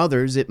 For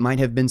others, it might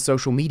have been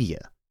social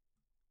media.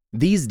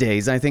 These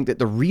days, I think that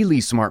the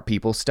really smart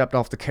people stepped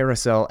off the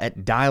carousel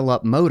at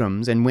dial-up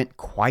modems and went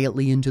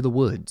quietly into the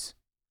woods.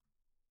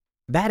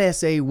 That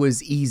essay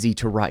was easy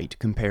to write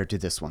compared to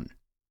this one.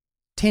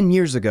 10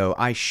 years ago,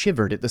 I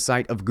shivered at the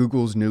sight of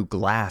Google's new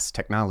Glass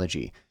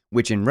technology,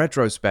 which in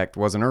retrospect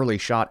was an early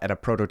shot at a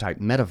prototype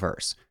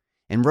metaverse,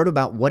 and wrote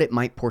about what it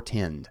might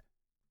portend.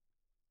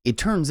 It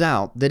turns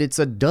out that it's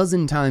a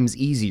dozen times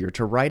easier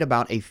to write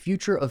about a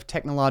future of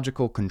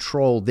technological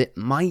control that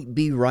might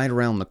be right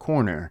around the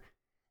corner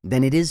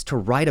than it is to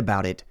write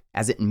about it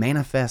as it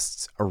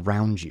manifests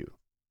around you.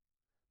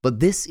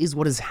 But this is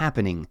what is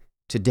happening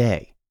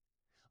today.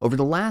 Over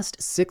the last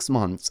 6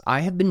 months, I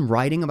have been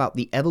writing about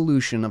the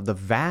evolution of the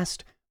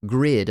vast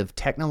grid of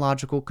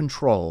technological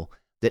control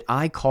that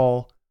I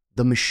call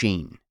the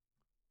machine.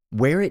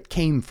 Where it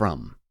came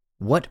from,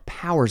 what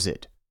powers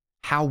it,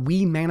 how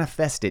we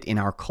manifest it in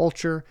our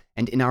culture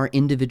and in our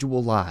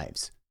individual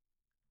lives.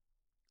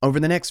 Over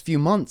the next few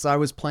months, I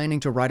was planning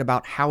to write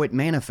about how it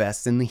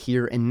manifests in the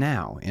here and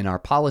now, in our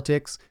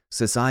politics,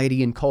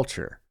 society, and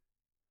culture.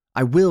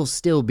 I will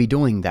still be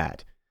doing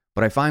that,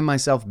 but I find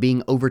myself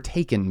being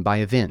overtaken by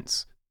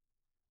events.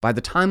 By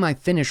the time I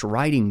finish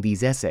writing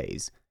these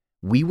essays,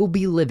 we will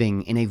be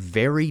living in a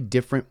very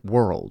different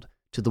world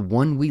to the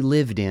one we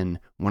lived in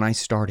when I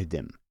started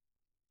them.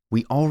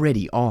 We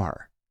already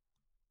are.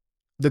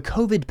 The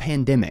COVID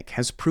pandemic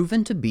has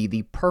proven to be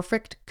the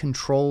perfect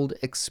controlled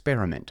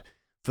experiment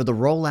for the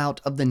rollout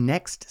of the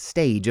next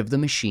stage of the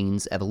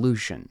machine's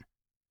evolution.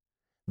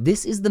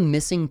 This is the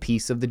missing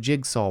piece of the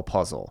jigsaw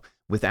puzzle,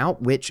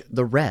 without which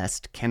the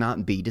rest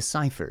cannot be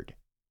deciphered.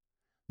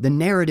 The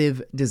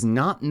narrative does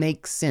not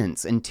make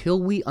sense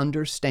until we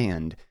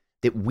understand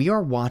that we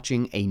are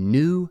watching a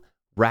new,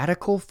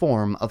 radical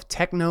form of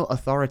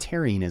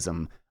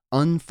techno-authoritarianism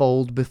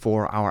unfold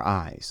before our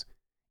eyes.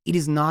 It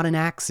is not an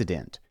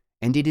accident,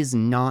 and it is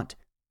not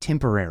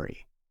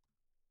temporary.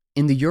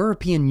 In the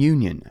European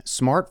Union,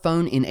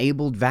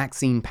 smartphone-enabled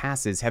vaccine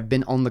passes have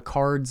been on the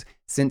cards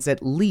since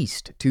at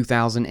least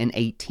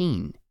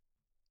 2018.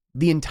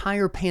 The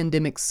entire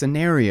pandemic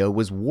scenario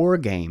was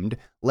wargamed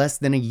less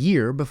than a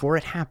year before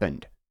it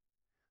happened.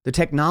 The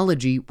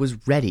technology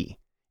was ready,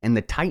 and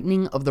the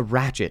tightening of the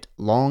ratchet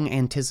long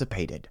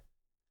anticipated.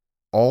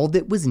 All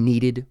that was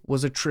needed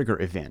was a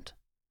trigger event.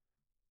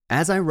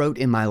 As I wrote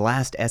in my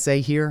last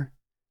essay here,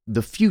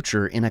 the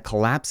future in a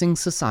collapsing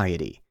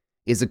society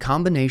is a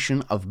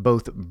combination of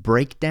both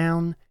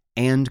breakdown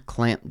and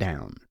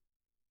clampdown.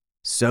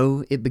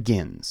 So it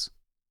begins.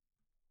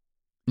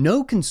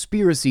 No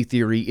conspiracy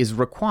theory is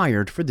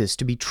required for this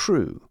to be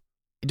true.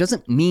 It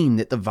doesn't mean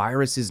that the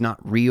virus is not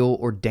real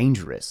or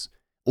dangerous,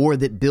 or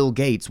that Bill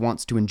Gates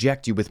wants to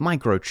inject you with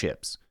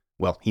microchips.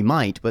 Well, he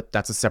might, but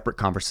that's a separate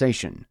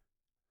conversation.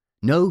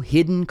 No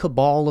hidden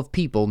cabal of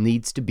people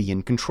needs to be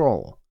in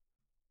control.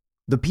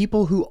 The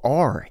people who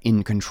are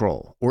in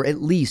control, or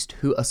at least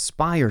who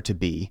aspire to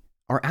be,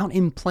 are out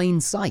in plain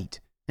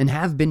sight and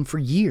have been for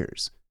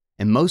years,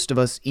 and most of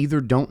us either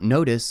don't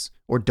notice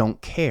or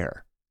don't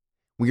care.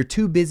 We are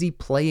too busy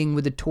playing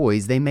with the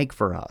toys they make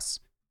for us.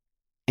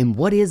 And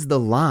what is the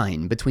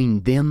line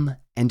between them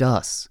and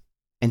us,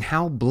 and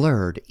how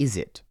blurred is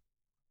it?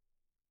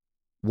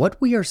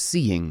 What we are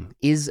seeing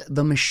is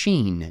the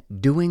machine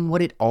doing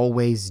what it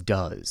always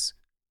does.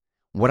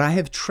 What I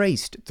have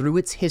traced through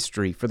its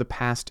history for the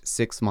past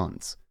 6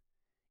 months.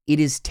 It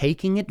is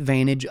taking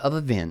advantage of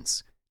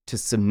events to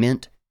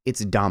cement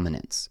its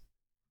dominance.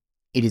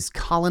 It is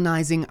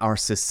colonizing our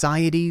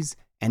societies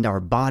and our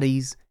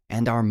bodies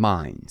and our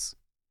minds.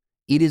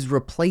 It is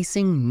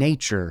replacing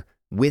nature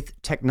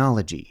with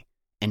technology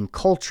and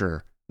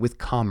culture with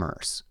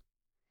commerce.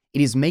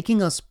 It is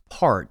making us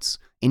parts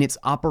in its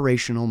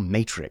operational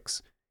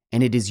matrix,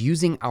 and it is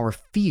using our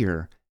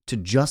fear to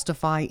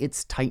justify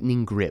its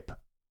tightening grip.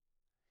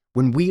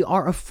 When we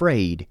are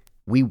afraid,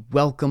 we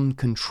welcome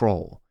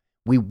control.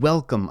 We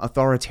welcome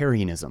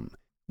authoritarianism.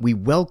 We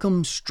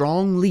welcome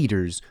strong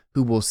leaders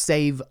who will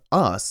save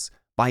us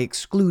by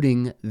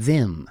excluding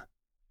them.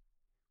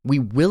 We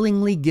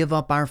willingly give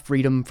up our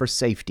freedom for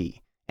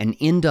safety and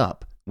end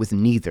up with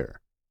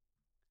neither.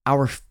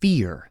 Our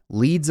fear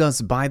leads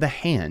us by the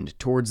hand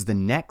towards the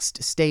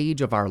next stage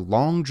of our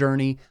long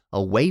journey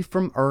away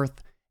from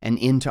Earth and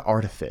into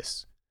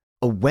artifice,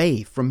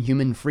 away from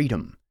human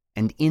freedom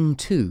and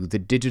into the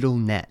digital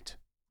net.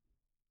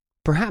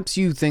 Perhaps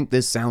you think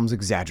this sounds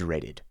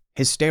exaggerated,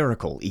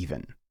 hysterical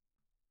even.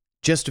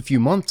 Just a few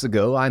months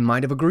ago, I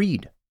might have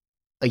agreed.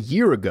 A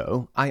year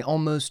ago, I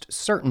almost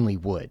certainly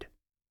would.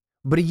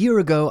 But a year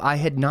ago, I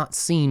had not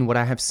seen what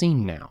I have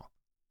seen now.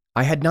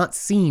 I had not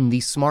seen the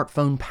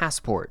smartphone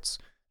passports,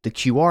 the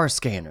QR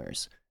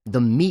scanners,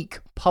 the meek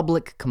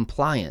public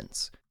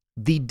compliance,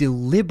 the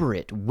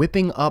deliberate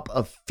whipping up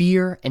of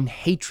fear and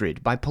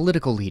hatred by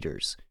political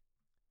leaders.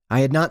 I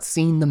had not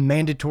seen the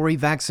mandatory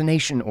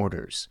vaccination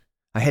orders.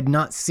 I had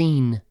not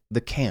seen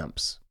the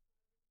camps.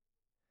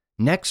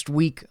 Next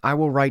week, I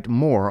will write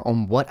more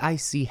on what I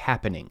see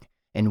happening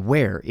and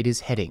where it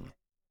is heading.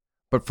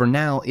 But for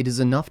now, it is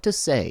enough to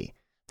say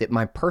that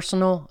my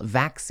personal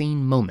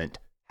vaccine moment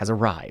has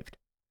arrived.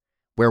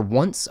 Where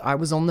once I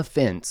was on the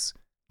fence,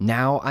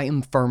 now I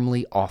am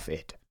firmly off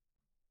it.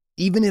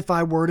 Even if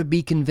I were to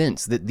be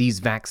convinced that these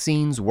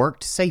vaccines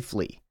worked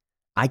safely,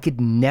 I could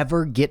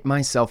never get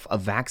myself a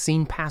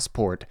vaccine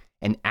passport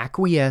and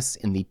acquiesce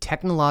in the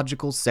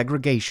technological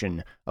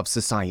segregation of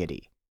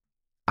society.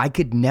 I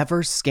could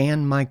never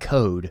scan my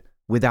code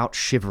without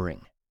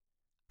shivering.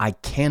 I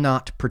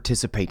cannot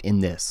participate in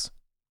this.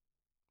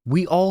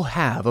 We all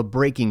have a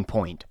breaking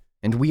point,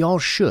 and we all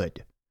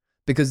should,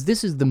 because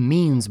this is the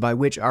means by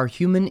which our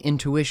human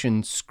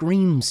intuition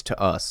screams to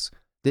us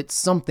that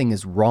something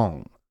is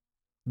wrong.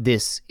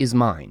 This is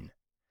mine.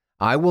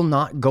 I will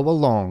not go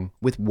along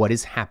with what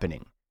is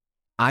happening.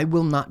 I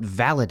will not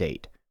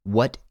validate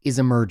what is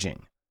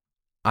emerging.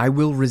 I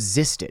will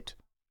resist it.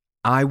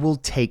 I will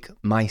take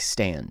my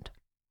stand.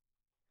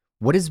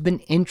 What has been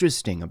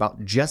interesting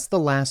about just the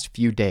last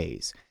few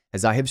days,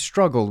 as I have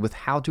struggled with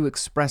how to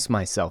express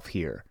myself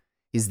here,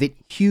 is that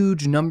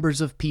huge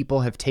numbers of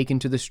people have taken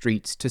to the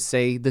streets to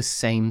say the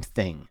same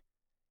thing.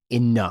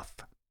 Enough.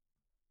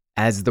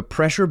 As the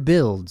pressure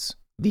builds,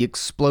 the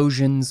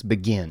explosions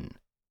begin.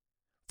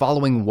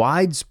 Following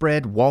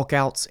widespread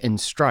walkouts and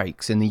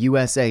strikes in the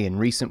USA in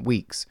recent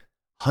weeks,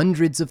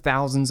 hundreds of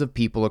thousands of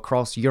people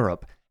across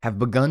Europe have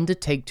begun to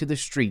take to the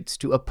streets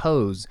to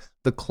oppose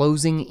the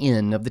closing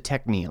in of the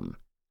Technium.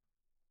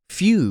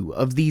 Few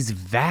of these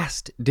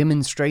vast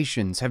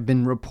demonstrations have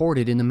been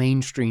reported in the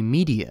mainstream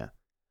media.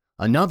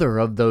 Another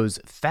of those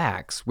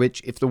facts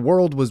which, if the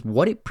world was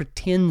what it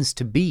pretends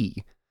to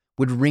be,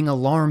 would ring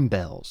alarm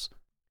bells,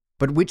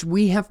 but which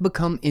we have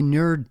become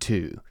inured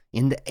to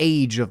in the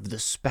age of the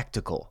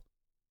spectacle.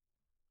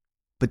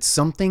 But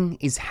something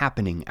is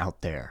happening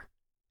out there.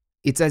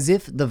 It's as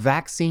if the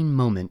vaccine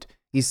moment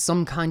is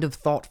some kind of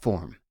thought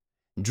form,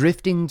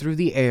 drifting through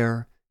the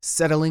air,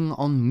 settling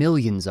on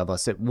millions of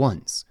us at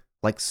once,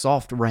 like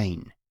soft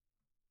rain.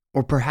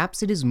 Or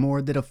perhaps it is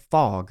more that a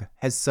fog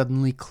has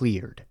suddenly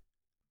cleared.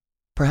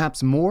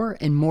 Perhaps more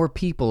and more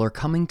people are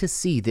coming to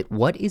see that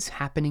what is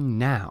happening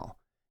now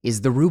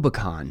is the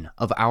Rubicon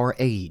of our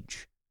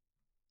age.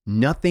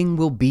 Nothing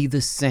will be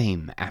the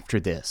same after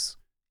this,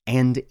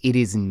 and it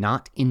is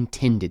not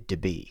intended to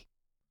be.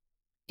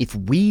 If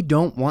we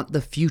don't want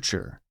the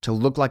future to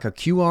look like a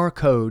QR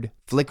code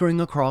flickering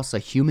across a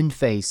human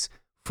face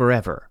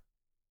forever,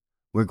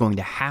 we're going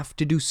to have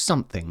to do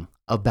something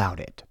about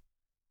it.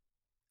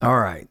 All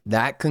right,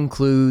 that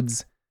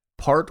concludes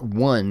part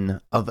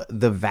 1 of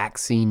the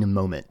vaccine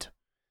moment.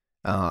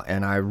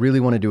 And I really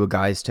want to do a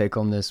guy's take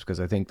on this because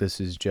I think this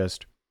is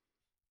just,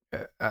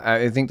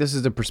 I think this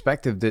is a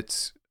perspective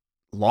that's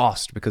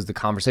lost because the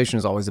conversation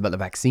is always about the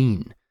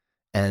vaccine.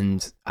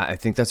 And I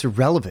think that's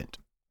irrelevant.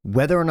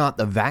 Whether or not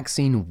the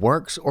vaccine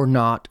works or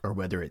not, or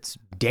whether it's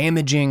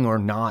damaging or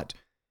not,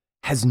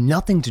 has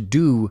nothing to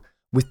do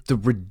with the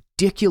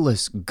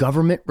ridiculous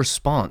government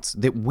response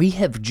that we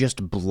have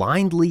just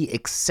blindly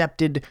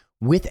accepted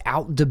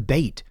without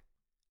debate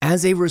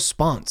as a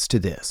response to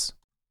this.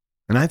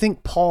 And I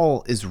think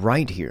Paul is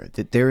right here,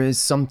 that there is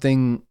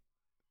something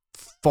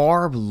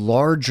far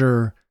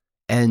larger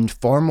and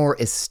far more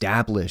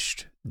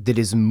established that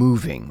is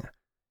moving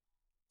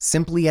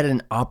simply at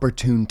an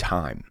opportune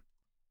time.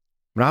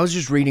 When I was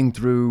just reading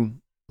through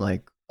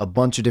like a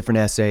bunch of different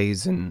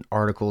essays and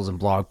articles and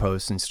blog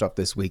posts and stuff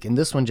this week, and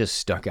this one just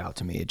stuck out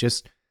to me.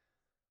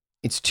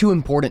 It's too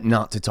important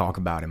not to talk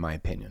about, in my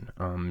opinion.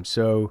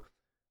 So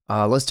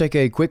Let's take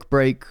a quick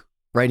break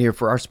right here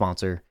for our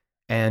sponsor,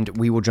 and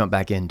we will jump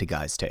back into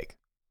Guy's Take.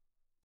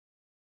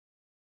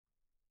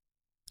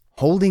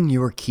 Holding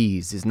your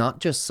keys is not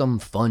just some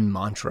fun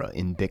mantra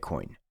in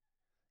Bitcoin.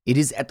 It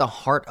is at the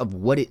heart of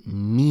what it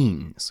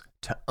means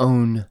to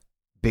own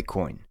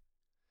Bitcoin.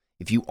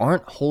 If you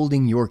aren't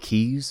holding your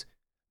keys,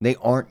 they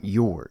aren't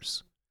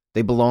yours.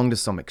 They belong to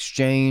some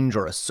exchange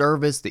or a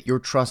service that you're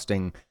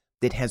trusting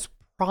that has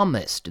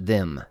promised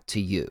them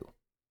to you.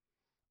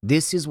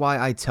 This is why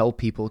I tell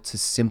people to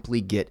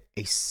simply get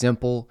a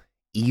simple,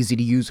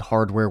 easy-to-use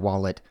hardware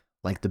wallet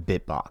like the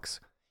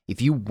Bitbox.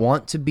 If you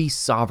want to be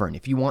sovereign,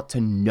 if you want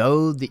to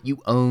know that you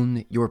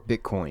own your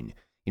Bitcoin,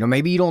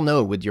 maybe you don't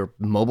know with your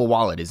mobile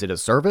wallet, is it a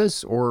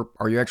service or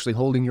are you actually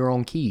holding your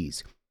own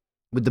keys?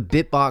 With the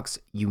Bitbox,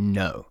 you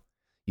know.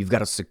 You've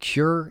got a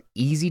secure,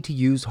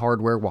 easy-to-use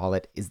hardware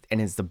wallet,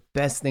 and it's the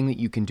best thing that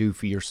you can do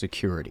for your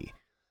security.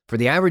 For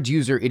the average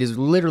user, it is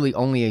literally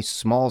only a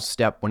small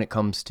step when it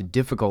comes to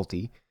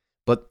difficulty,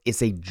 but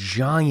it's a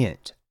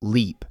giant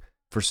leap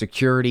for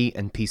security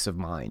and peace of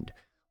mind.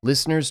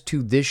 Listeners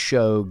to this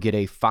show get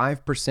a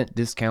 5%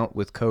 discount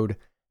with code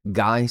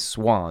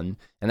GUYSWAN,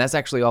 and that's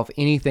actually off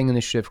anything in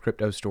the Shift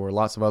Crypto store.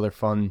 Lots of other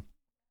fun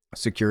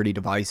security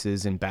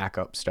devices and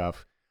backup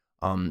stuff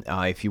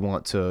if you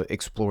want to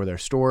explore their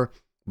store.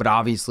 But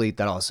obviously,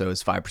 that also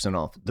is 5%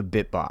 off the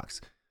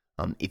Bitbox.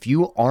 If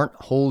you aren't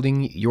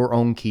holding your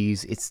own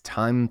keys, it's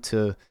time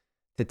to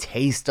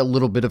taste a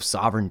little bit of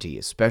sovereignty,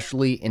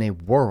 especially in a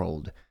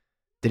world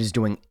that is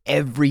doing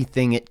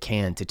everything it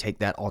can to take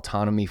that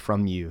autonomy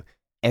from you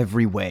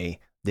every way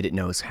that it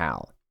knows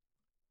how.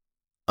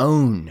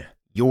 Own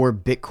your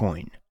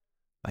Bitcoin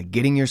by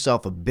getting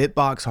yourself a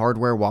Bitbox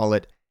hardware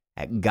wallet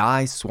at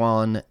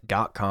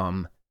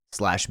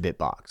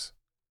guyswan.com/Bitbox.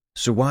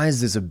 So why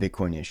is this a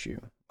Bitcoin issue?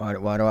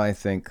 Why do I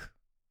think,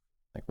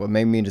 what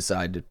made me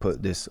decide to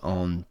put this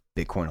on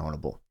Bitcoin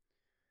Audible?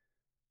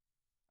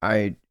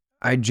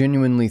 I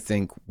genuinely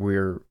think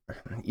we're,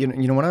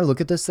 when I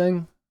look at this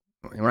thing,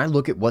 when I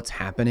look at what's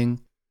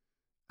happening,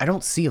 I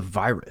don't see a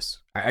virus.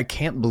 I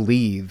can't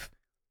believe,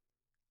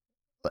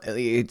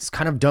 it's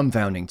kind of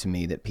dumbfounding to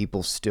me that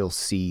people still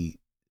see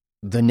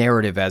the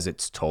narrative as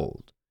it's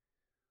told.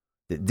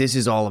 That this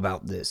is all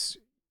about this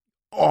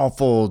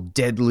awful,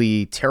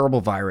 deadly, terrible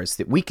virus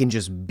that we can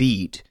just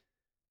beat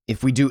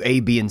if we do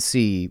A, B, and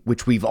C,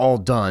 which we've all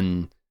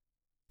done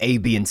A,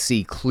 B, and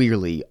C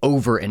clearly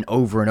over and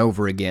over and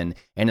over again,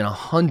 and in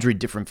 100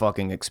 different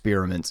fucking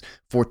experiments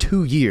for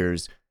 2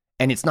 years,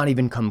 and it's not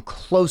even come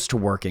close to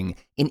working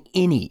in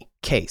any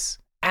case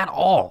at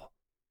all.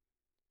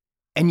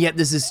 And yet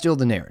this is still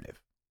the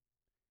narrative.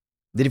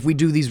 That if we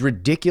do these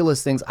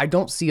ridiculous things, I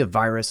don't see a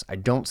virus, I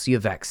don't see a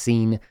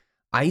vaccine,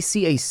 I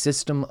see a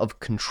system of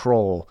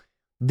control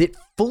that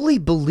fully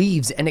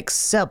believes and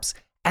accepts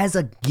as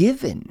a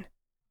given,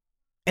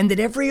 and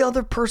that every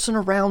other person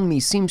around me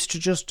seems to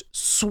just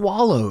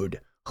swallowed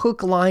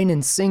hook, line,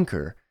 and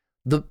sinker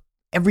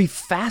every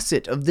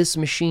facet of this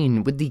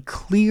machine with the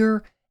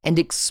clear and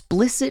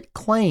explicit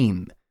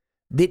claim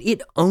that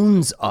it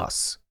owns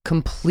us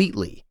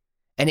completely,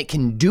 and it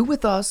can do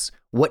with us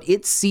what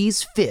it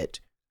sees fit,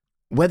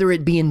 whether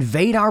it be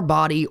invade our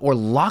body or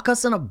lock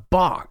us in a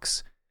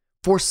box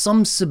for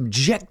some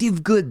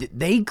subjective good that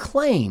they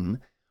claim,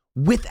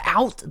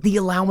 without the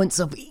allowance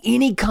of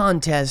any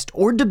contest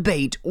or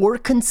debate or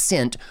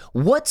consent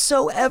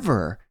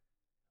whatsoever,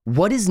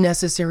 what is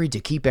necessary to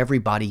keep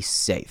everybody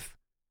safe.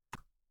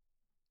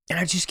 And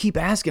I just keep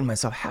asking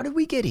myself, how did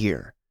we get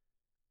here?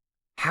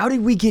 How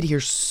did we get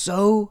here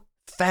so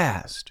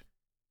fast?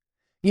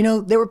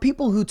 There were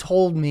people who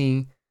told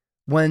me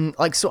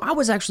so I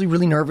was actually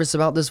really nervous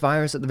about this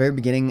virus at the very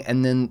beginning,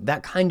 and then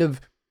that kind of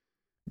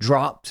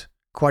dropped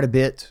quite a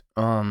bit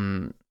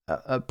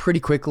pretty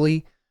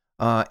quickly.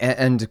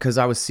 And because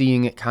I was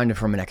seeing it kind of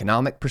from an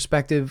economic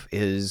perspective,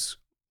 is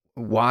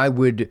how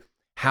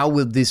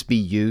will this be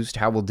used?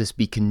 How will this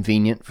be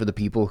convenient for the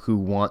people who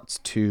want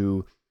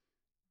to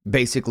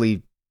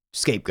basically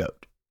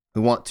scapegoat,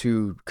 who want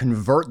to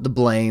convert the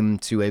blame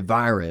to a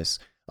virus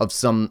of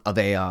an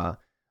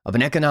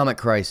economic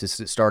crisis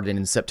that started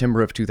in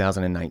September of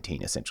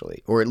 2019,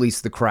 essentially, or at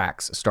least the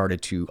cracks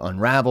started to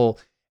unravel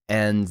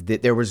and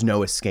that there was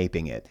no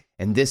escaping it.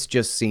 And this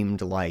just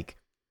seemed like,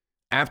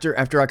 After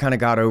I kind of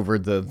got over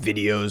the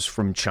videos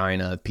from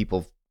China,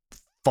 people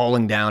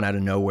falling down out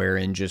of nowhere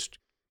and just,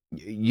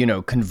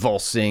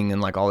 convulsing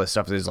and like all this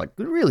stuff is like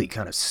really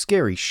kind of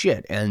scary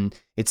shit. And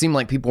it seemed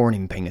like people weren't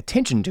even paying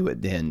attention to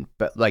it then.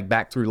 But like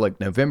back through like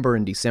November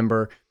and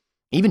December,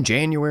 even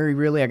January,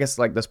 really, I guess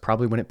like that's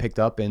probably when it picked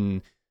up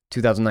in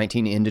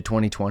 2019 into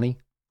 2020.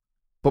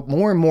 But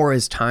more and more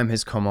as time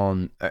has gone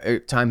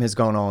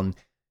on,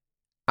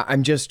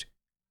 I'm just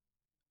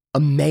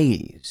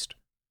amazed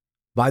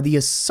by the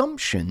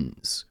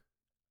assumptions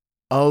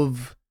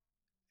of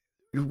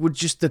with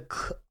just the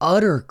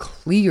utter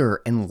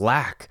clear and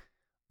lack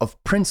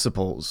of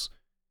principles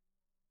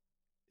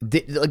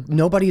that like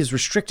nobody is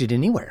restricted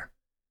anywhere.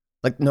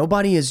 Like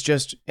nobody is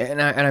just,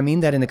 and I mean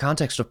that in the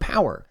context of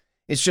power.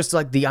 It's just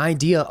like the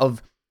idea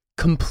of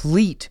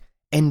complete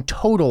and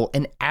total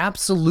and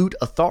absolute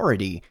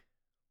authority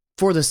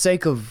for the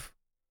sake of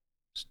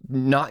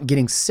not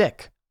getting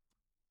sick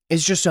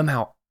is just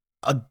somehow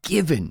a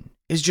given.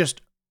 Is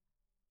just,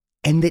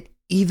 and that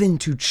even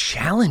to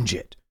challenge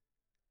it,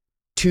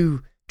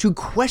 to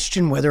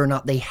question whether or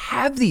not they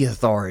have the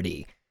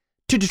authority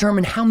to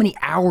determine how many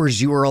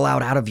hours you are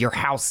allowed out of your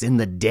house in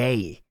the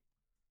day,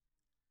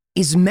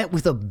 is met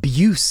with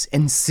abuse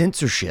and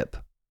censorship.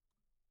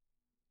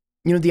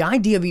 You know, the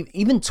idea of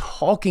even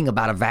talking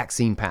about a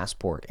vaccine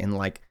passport in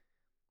like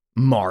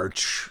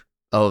March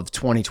of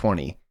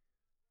 2020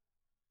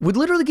 would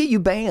literally get you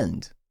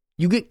banned.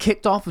 You get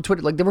kicked off of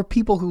Twitter. Like, there were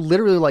people who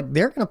literally like,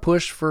 they're going to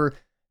push for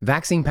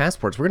vaccine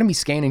passports. We're going to be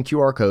scanning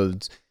QR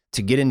codes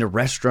to get into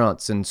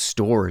restaurants and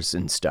stores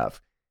and stuff.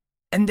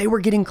 And they were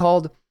getting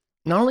called,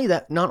 not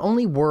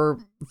only were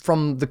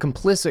from the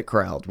complicit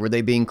crowd, were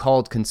they being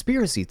called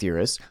conspiracy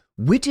theorists,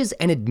 which is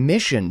an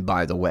admission,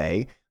 by the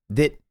way,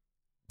 that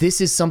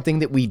this is something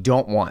that we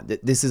don't want,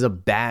 that this is a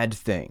bad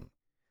thing,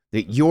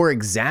 that you're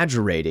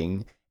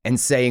exaggerating and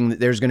saying that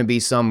there's going to be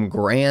some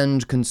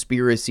grand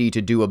conspiracy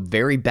to do a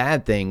very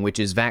bad thing, which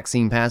is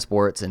vaccine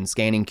passports and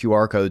scanning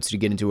QR codes to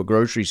get into a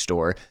grocery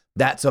store.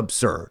 That's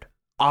absurd.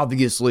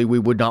 Obviously, we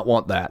would not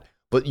want that,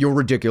 but you're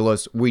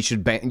ridiculous. We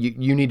should ban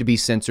you need to be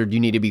censored.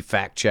 You need to be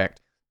fact checked.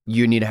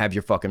 You need to have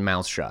your fucking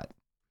mouth shut.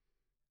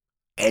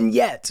 And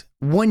yet,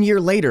 1 year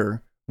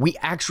later, we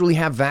actually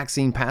have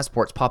vaccine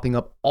passports popping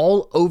up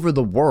all over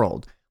the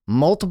world.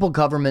 Multiple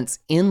governments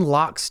in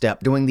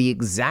lockstep doing the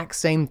exact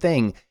same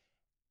thing.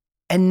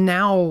 And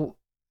now,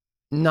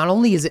 not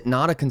only is it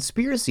not a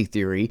conspiracy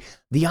theory,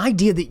 the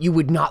idea that you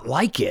would not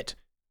like it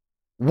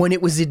when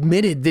it was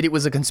admitted that it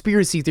was a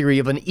conspiracy theory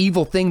of an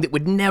evil thing that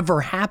would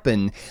never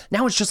happen.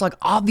 Now it's just like,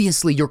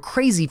 obviously you're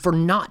crazy for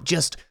not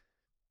just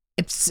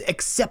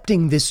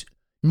accepting this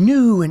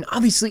new and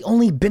obviously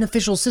only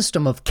beneficial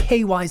system of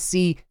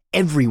KYC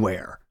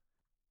everywhere.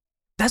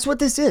 That's what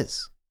this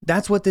is.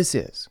 That's what this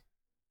is.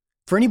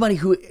 For anybody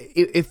who,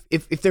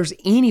 if there's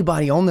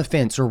anybody on the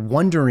fence or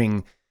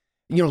wondering,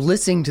 you know,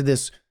 listening to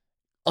this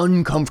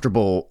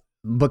uncomfortable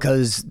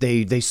because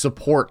they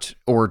support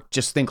or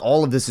just think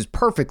all of this is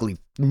perfectly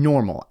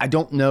normal. I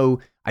don't know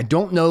the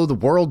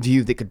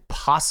worldview that could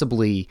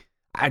possibly,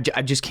 I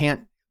just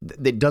can't,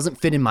 that doesn't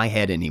fit in my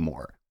head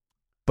anymore.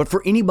 But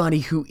for anybody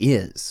who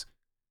is,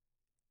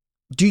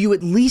 do you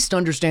at least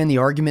understand the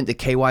argument that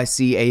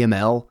KYC,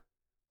 AML,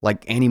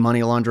 like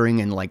anti-money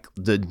laundering and like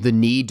the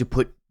need to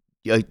put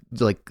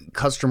like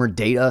customer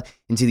data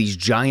into these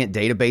giant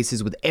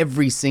databases with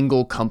every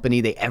single company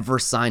they ever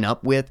sign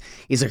up with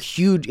is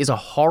a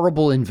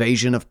horrible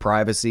invasion of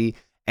privacy,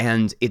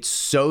 and it's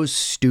so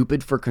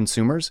stupid for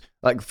consumers,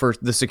 like for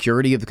the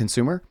security of the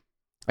consumer.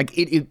 Like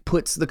it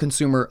puts the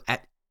consumer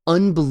at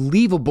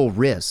unbelievable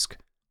risk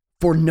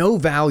for no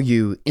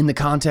value in the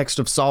context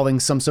of solving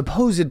some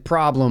supposed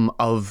problem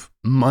of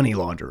money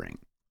laundering.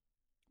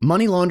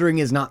 Money laundering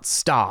is not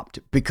stopped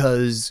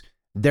because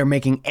they're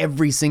making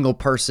every single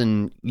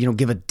person, you know,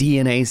 give a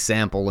DNA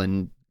sample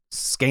and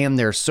scan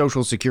their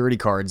social security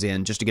cards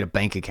in just to get a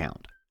bank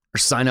account, or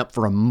sign up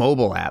for a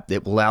mobile app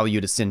that will allow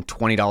you to send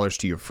 $20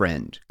 to your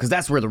friend, because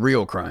that's where the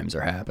real crimes are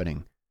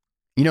happening.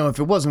 You know, if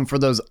it wasn't for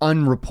those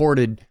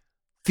unreported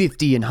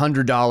 $50 and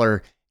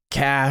 $100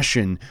 cash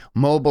and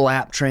mobile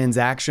app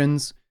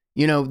transactions,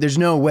 you know, there's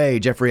no way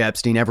Jeffrey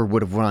Epstein ever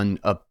would have run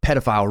a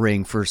pedophile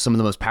ring for some of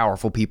the most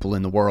powerful people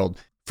in the world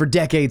for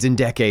decades and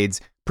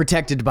decades,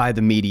 protected by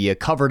the media,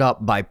 covered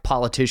up by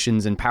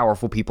politicians and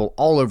powerful people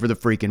all over the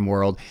freaking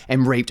world,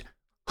 and raped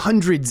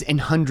hundreds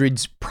and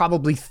hundreds,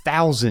 probably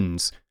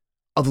thousands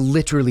of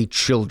literally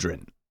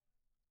children.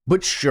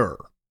 But sure,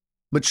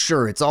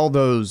 it's all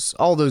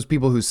those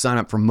people who sign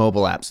up for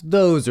mobile apps.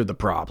 Those are the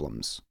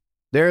problems.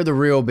 They're the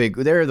real big,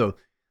 they're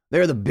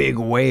the big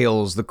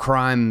whales, the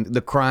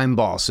crime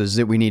bosses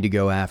that we need to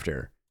go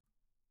after.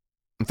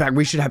 In fact,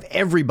 we should have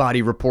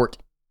everybody report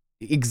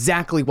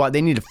exactly why.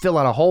 They need to fill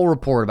out a whole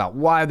report about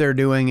why they're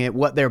doing it,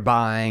 what they're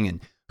buying, and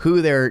who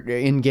they're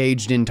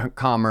engaged in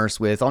commerce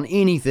with on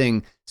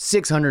anything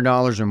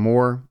 $600 or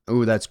more.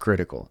 Ooh, that's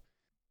critical.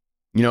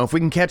 You know, if we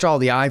can catch all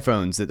the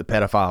iPhones that the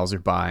pedophiles are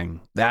buying,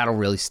 that'll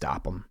really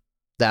stop them.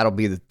 That'll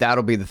be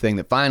the thing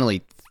that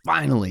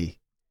finally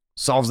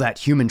solves that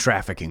human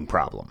trafficking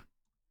problem.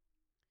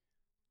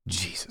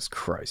 Jesus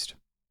Christ.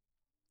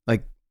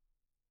 Like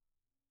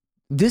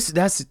that's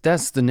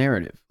the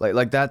narrative.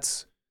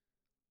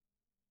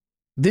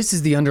 This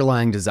is the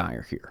underlying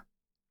desire here.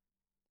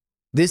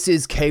 This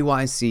is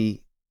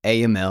KYC,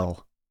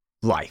 AML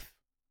life.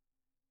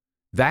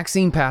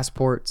 Vaccine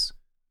passports,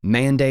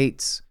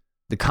 mandates,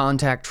 the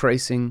contact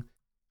tracing,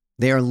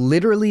 they are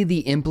literally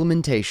the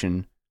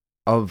implementation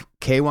of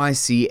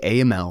KYC,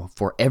 AML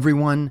for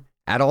everyone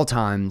at all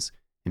times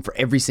and for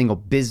every single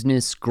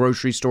business,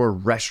 grocery store,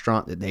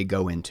 restaurant that they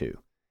go into.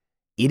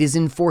 It is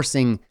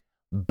enforcing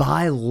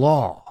by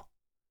law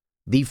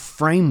the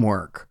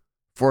framework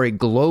for a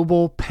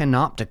global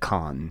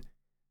panopticon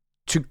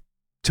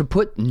to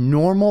put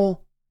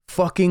normal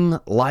fucking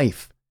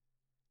life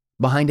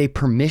behind a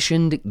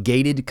permissioned,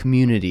 gated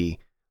community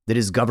that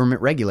is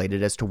government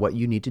regulated as to what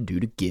you need to do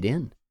to get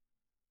in,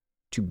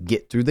 to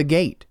get through the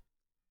gate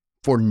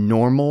for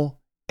normal,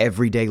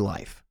 everyday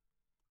life.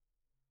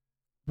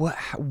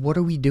 What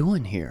are we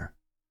doing here?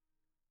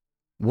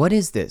 What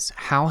is this?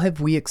 How have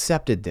we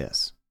accepted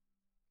this?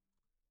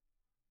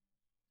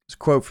 Let's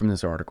quote from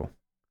this article.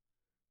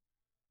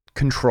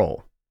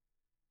 Control.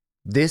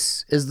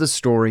 This is the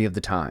story of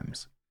the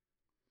times.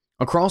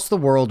 Across the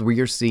world, we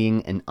are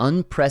seeing an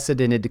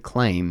unprecedented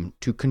claim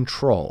to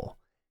control,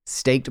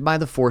 staked by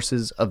the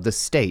forces of the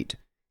state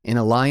in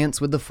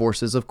alliance with the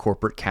forces of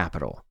corporate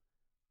capital,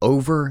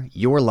 over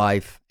your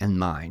life and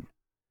mine.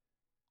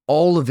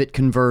 All of it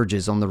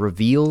converges on the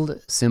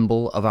revealed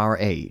symbol of our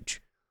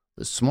age,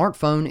 the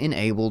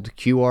smartphone-enabled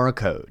QR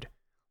code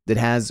that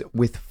has,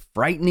 with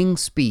frightening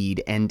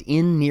speed and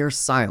in near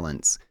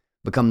silence,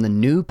 become the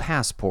new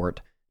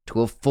passport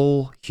to a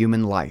full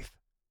human life.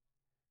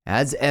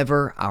 As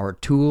ever, our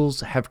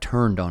tools have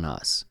turned on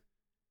us.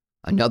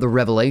 Another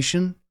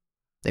revelation?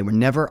 They were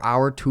never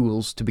our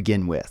tools to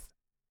begin with.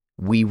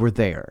 We were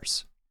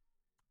theirs.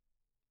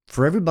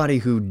 For everybody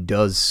who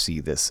does see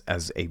this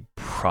as a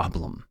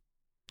problem,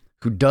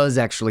 who does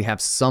actually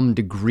have some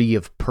degree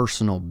of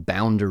personal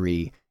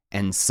boundary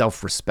and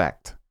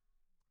self-respect,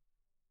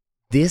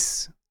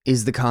 this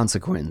is the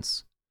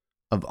consequence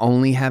of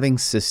only having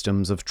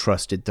systems of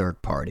trusted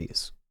third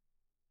parties.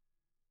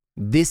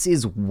 This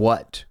is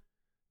what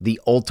the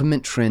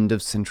ultimate trend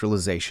of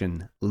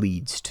centralization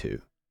leads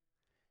to.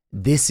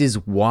 This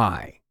is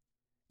why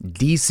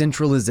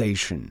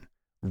decentralization,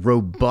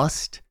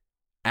 robust,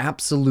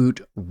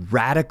 absolute,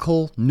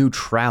 radical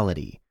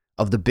neutrality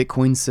of the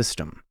Bitcoin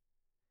system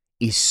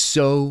is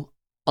so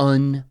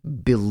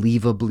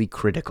unbelievably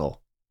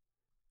critical.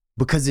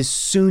 Because as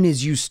soon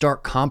as you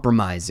start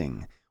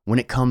compromising when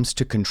it comes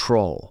to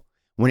control,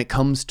 when it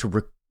comes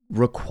to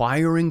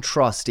requiring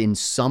trust in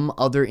some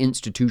other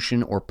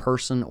institution or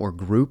person or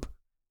group,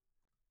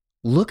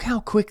 look how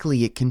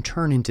quickly it can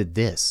turn into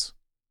this.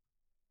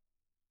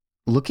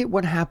 Look at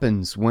what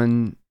happens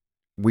when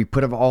we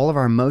put all of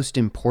our most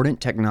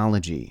important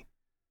technology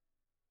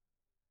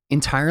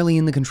entirely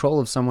in the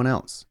control of someone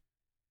else,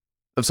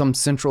 of some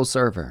central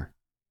server.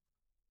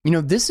 You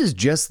know, this is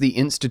just the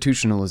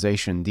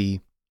institutionalization,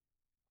 the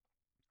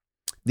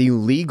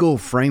legal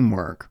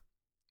framework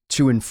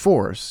to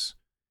enforce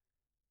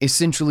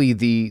essentially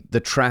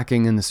the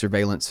tracking and the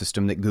surveillance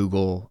system that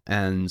Google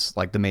and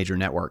like the major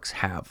networks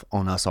have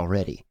on us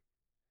already.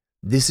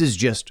 This is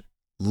just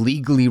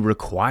legally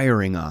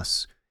requiring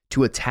us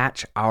to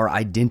attach our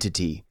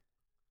identity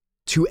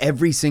to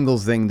every single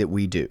thing that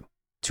we do,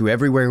 to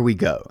everywhere we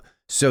go,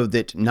 so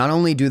that not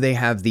only do they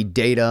have the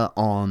data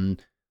on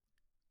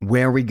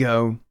where we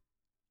go,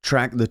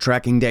 the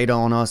tracking data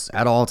on us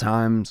at all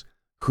times,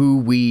 who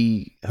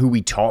we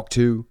talk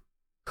to,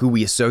 who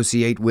we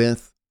associate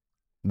with,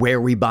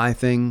 where we buy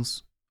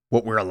things,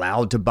 what we're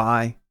allowed to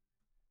buy.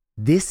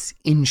 This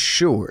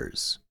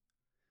ensures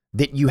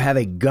that you have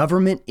a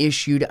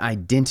government-issued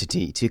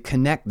identity to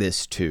connect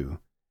this to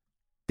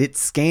that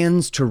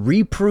scans to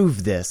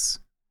reprove this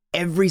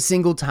every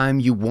single time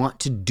you want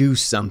to do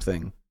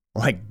something,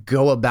 like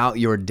go about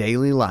your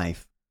daily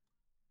life,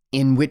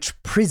 in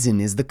which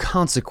prison is the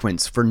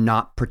consequence for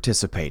not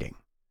participating.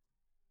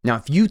 Now,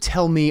 if you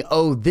tell me,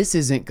 oh, this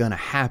isn't going to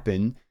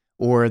happen,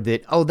 or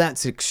that, oh,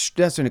 that's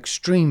an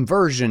extreme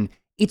version,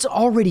 it's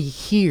already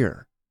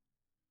here.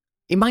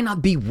 It might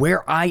not be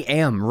where I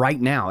am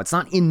right now. It's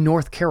not in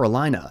North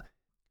Carolina,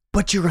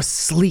 but you're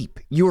asleep.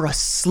 You're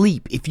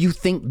asleep if you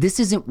think this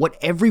isn't what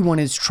everyone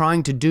is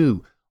trying to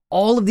do.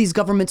 All of these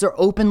governments are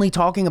openly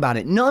talking about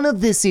it. None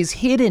of this is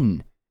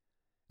hidden.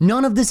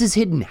 None of this is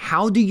hidden.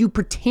 How do you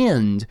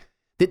pretend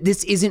that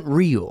this isn't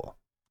real?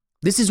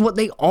 This is what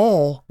they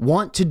all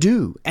want to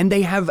do, and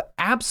they have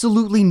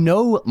absolutely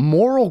no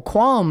moral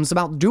qualms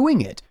about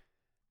doing it.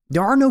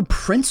 There are no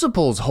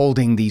principles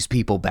holding these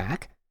people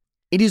back.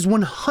 It is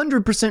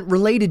 100%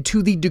 related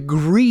to the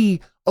degree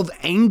of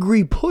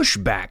angry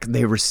pushback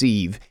they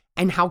receive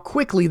and how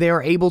quickly they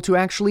are able to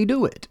actually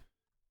do it.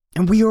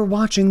 And we are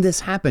watching this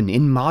happen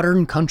in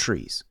modern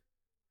countries,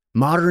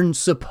 modern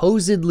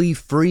supposedly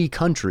free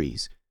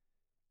countries,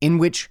 in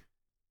which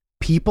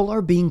people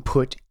are being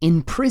put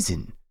in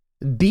prison,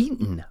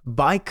 beaten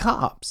by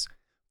cops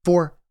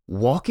for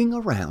walking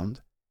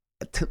around,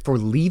 for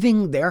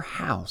leaving their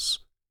house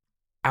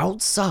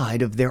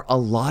outside of their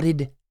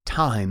allotted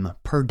time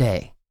per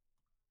day.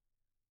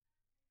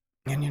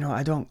 And you know,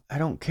 I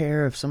don't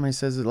care if somebody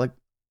says it like,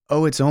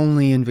 oh, it's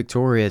only in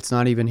Victoria, it's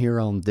not even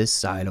here on this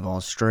side of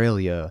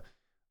Australia,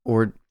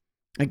 or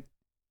like,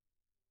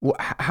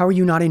 how are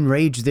you not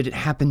enraged that it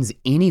happens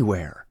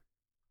anywhere?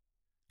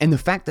 And the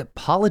fact that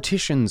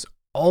politicians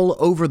all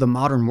over the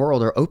modern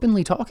world are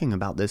openly talking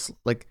about this,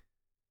 like,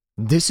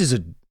 this is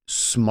a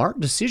smart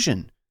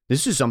decision.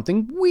 This is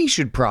something we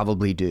should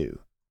probably do.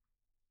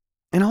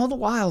 And all the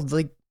while,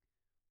 like,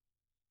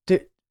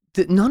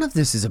 none of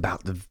this is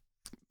about the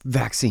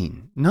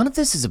vaccine. None of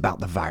this is about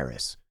the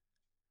virus.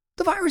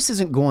 The virus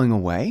isn't going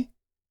away.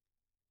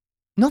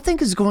 Nothing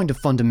is going to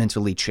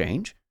fundamentally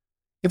change.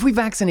 If we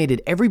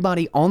vaccinated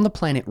everybody on the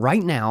planet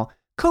right now,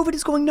 COVID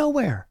is going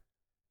nowhere.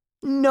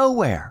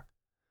 Nowhere.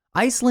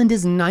 Iceland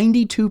is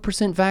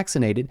 92%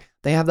 vaccinated.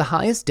 They have the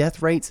highest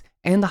death rates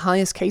and the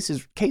highest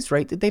case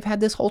rate that they've had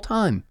this whole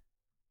time.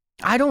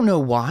 I don't know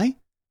why.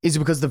 Is it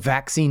because the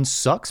vaccine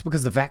sucks?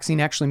 Because the vaccine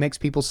actually makes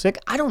people sick?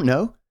 I don't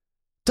know.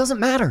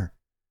 Doesn't matter.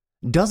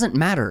 Doesn't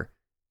matter.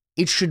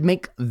 It should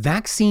make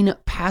vaccine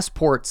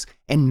passports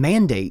and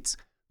mandates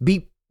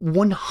be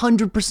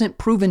 100%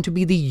 proven to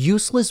be the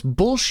useless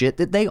bullshit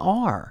that they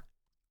are.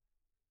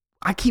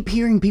 I keep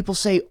hearing people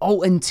say,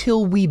 oh,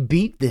 until we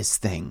beat this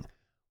thing.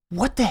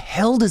 What the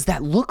hell does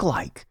that look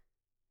like?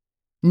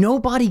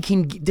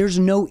 There's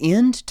no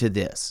end to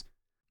this.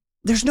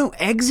 There's no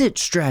exit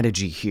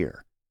strategy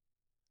here.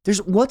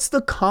 What's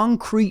the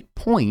concrete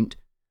point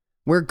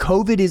where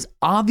COVID is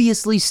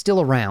obviously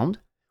still around?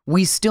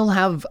 We still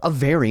have a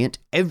variant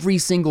every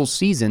single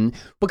season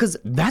because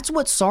that's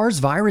what SARS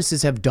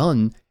viruses have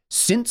done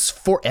since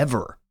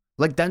forever.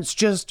 Like, that's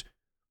just,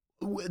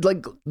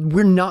 like,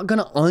 we're not going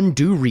to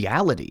undo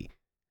reality.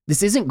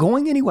 This isn't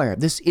going anywhere.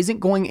 This isn't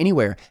going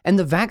anywhere. And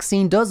the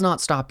vaccine does not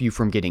stop you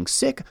from getting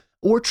sick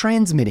or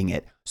transmitting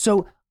it.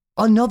 So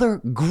another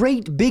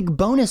great big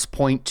bonus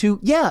point to,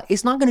 yeah,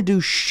 it's not going to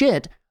do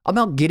shit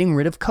about getting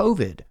rid of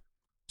COVID.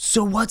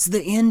 So what's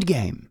the end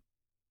game?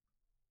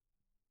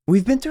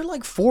 We've been through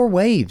like 4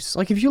 waves.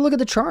 Like, if you look at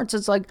the charts,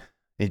 it's like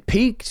it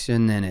peaked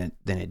and then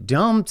it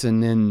dumped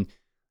and then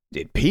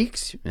it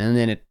peaked and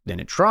then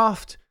it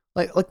troughed.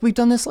 Like we've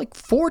done this like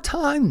 4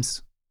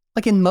 times.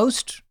 Like in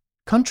most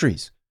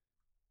countries.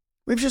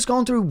 We've just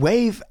gone through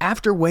wave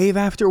after wave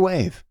after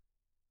wave.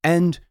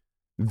 And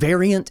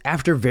variant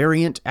after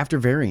variant after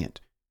variant.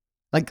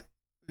 Like,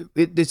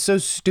 it's so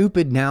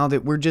stupid now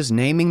that we're just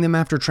naming them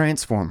after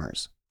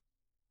Transformers.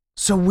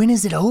 So when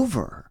is it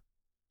over?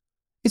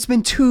 It's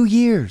been 2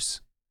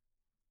 years.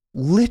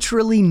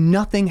 Literally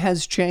nothing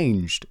has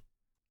changed.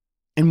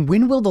 And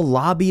when will the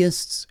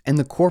lobbyists and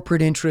the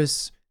corporate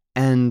interests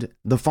and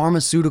the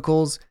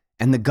pharmaceuticals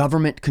and the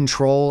government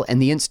control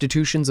and the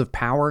institutions of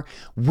power,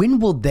 when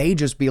will they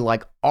just be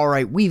like, all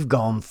right, we've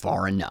gone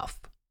far enough.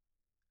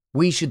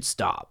 We should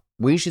stop.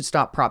 We should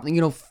stop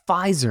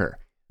Pfizer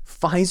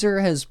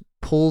has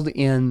pulled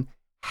in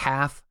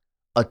 $500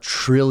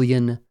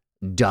 billion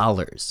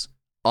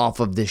off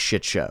of this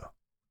shit show.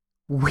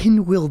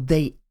 When will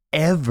they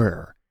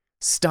ever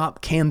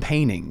stop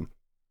campaigning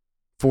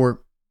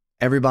for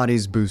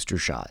everybody's booster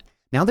shot?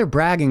 Now they're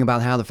bragging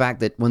about how the fact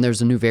that when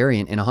there's a new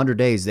variant in 100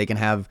 days, they can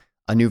have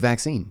a new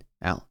vaccine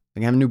out.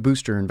 They can have a new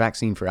booster and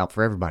vaccine out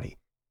for everybody.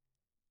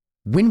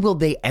 When will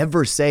they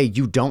ever say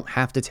you don't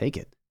have to take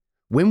it?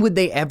 When would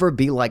they ever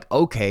be like,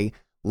 okay,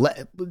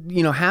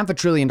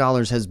 $500 billion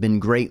has been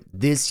great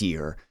this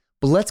year,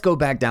 but let's go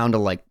back down to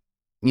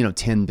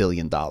 $10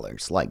 billion,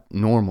 like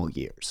normal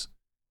years.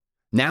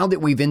 Now that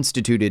we've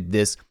instituted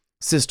this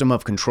system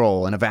of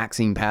control and a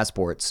vaccine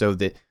passport so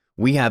that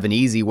we have an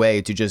easy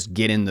way to just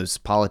get in those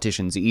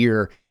politicians'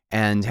 ear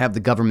and have the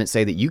government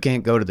say that you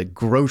can't go to the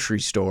grocery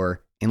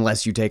store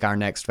unless you take our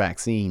next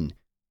vaccine.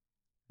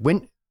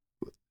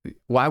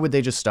 Why would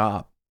they just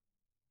stop?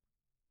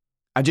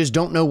 I just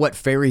don't know what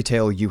fairy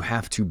tale you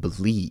have to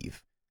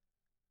believe.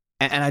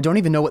 And I don't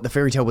even know what the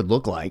fairy tale would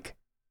look like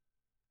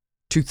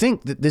to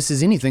think that this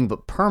is anything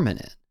but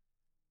permanent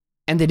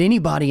and that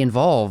anybody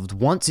involved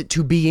wants it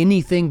to be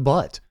anything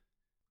but.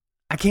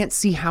 I can't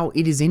see how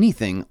it is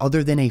anything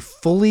other than a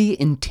fully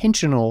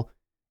intentional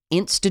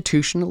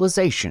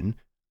institutionalization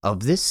of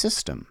this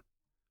system.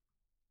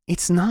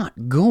 It's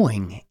not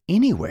going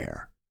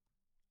anywhere.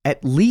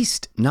 At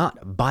least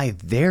not by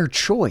their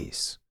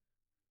choice.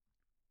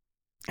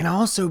 And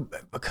also,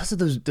 because of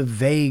the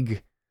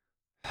vague,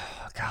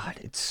 God,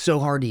 it's so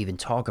hard to even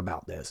talk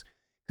about this.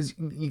 Because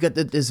you got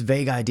this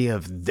vague idea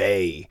of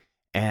they,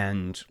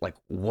 and like,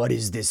 what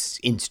is this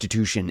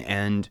institution?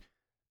 And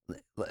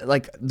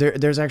like,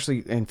 there's actually,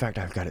 in fact,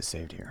 I've got it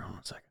saved here. Hold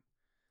on a second.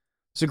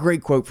 It's a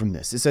great quote from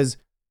this. It says,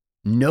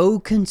 "No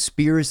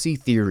conspiracy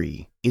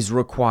theory is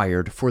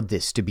required for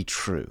this to be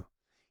true.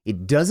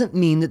 It doesn't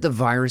mean that the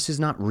virus is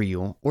not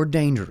real or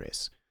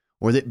dangerous,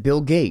 or that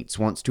Bill Gates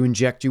wants to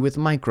inject you with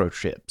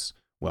microchips.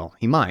 Well,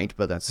 he might,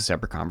 but that's a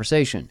separate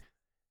conversation.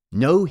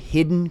 No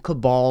hidden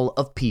cabal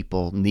of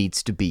people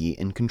needs to be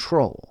in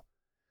control.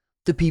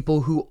 The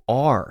people who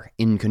are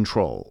in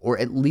control, or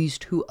at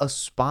least who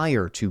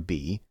aspire to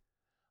be,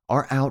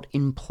 are out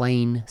in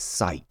plain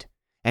sight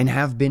and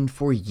have been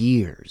for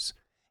years,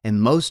 and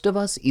most of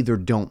us either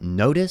don't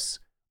notice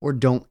or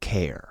don't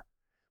care.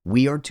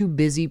 We are too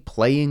busy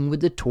playing with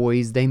the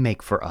toys they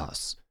make for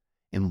us.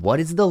 And what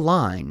is the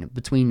line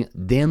between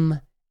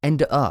them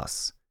and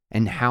us,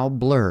 and how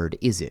blurred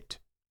is it?"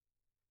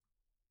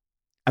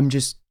 I'm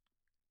just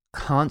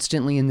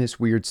constantly in this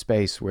weird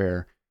space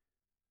where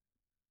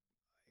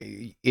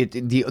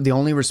the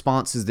only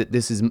response is that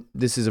this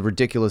is a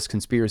ridiculous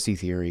conspiracy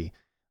theory,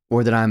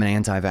 or that I'm an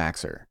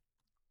anti-vaxxer,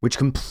 which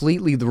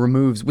completely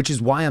removes, which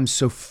is why I'm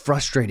so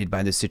frustrated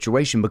by this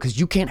situation, because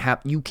you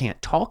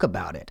can't talk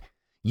about it.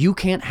 You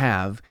can't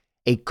have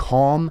a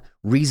calm,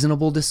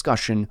 reasonable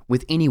discussion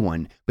with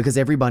anyone because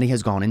everybody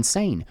has gone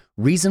insane.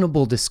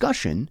 Reasonable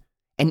discussion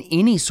and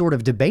any sort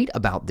of debate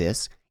about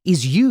this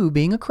is you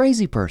being a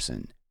crazy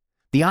person.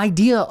 The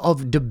idea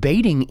of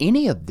debating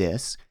any of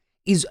this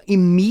is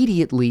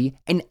immediately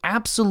and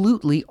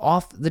absolutely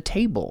off the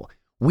table.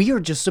 We are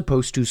just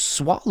supposed to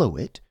swallow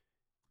it,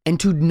 and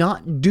to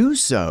not do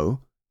so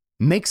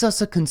makes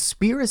us a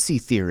conspiracy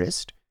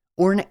theorist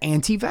or an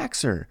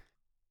anti-vaxxer,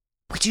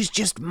 which is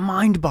just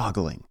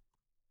mind-boggling.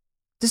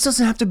 This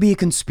doesn't have to be a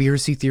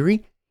conspiracy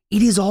theory.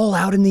 It is all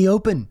out in the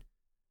open.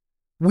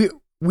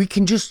 We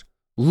can just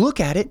look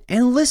at it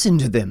and listen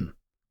to them.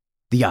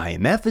 The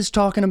IMF is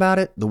talking about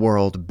it. The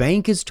World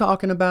Bank is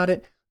talking about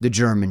it. The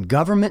German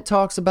government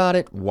talks about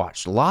it.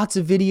 Watched lots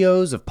of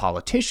videos of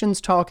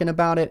politicians talking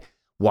about it.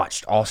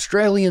 Watched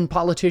Australian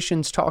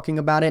politicians talking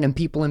about it and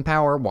people in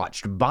power.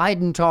 Watched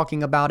Biden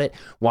talking about it.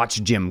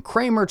 Watched Jim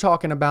Cramer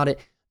talking about it.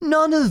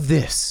 None of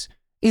this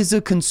is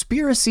a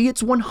conspiracy.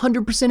 It's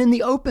 100% in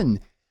the open.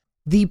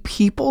 The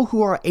people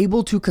who are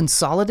able to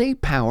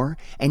consolidate power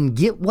and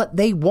get what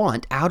they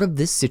want out of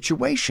this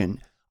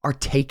situation are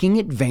taking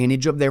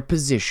advantage of their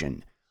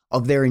position,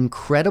 of their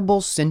incredible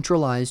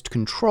centralized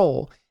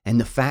control, and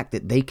the fact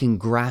that they can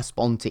grasp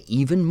onto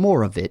even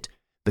more of it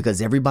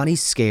because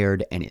everybody's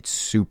scared and it's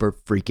super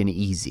freaking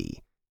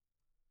easy.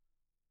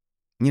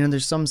 You know,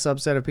 there's some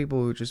subset of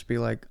people who just be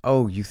like,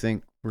 oh, you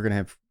think we're going to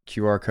have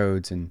QR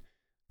codes and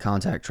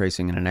contact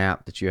tracing in an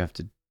app that you have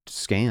to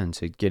scan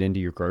to get into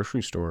your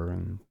grocery store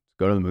and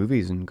go to the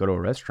movies and go to a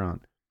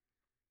restaurant.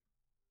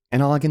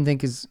 And all I can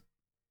think is,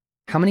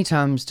 how many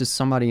times does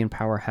somebody in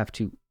power have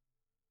to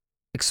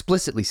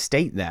explicitly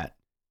state that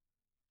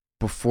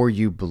before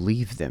you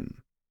believe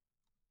them?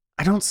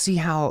 I don't see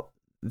how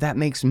that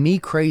makes me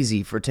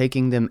crazy for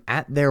taking them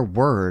at their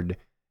word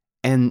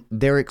and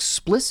their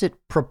explicit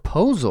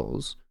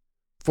proposals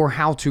for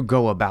how to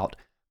go about,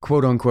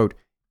 quote unquote,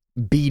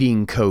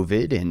 beating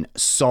COVID and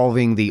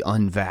solving the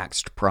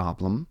unvaxxed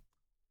problem.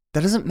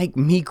 That doesn't make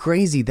me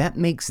crazy. That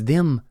makes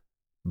them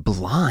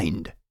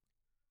blind.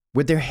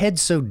 With their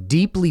heads so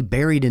deeply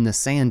buried in the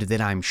sand that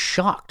I'm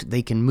shocked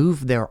they can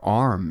move their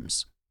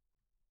arms.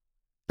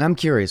 I'm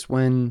curious,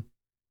 when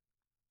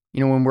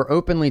we're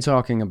openly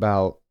talking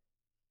about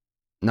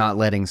not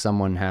letting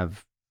someone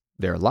have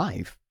their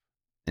life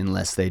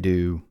unless they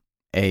do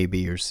A,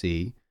 B, or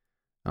C,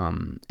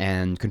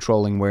 and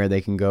controlling where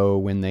they can go,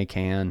 when they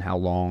can, how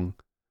long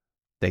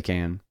they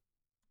can.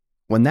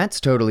 When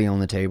that's totally on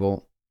the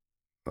table,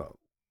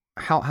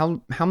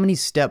 how many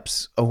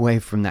steps away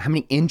from that, how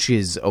many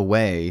inches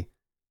away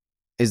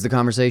is the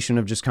conversation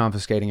of just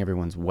confiscating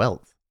everyone's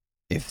wealth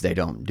if they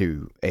don't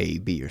do A,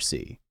 B, or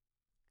C?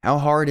 How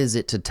hard is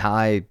it to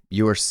tie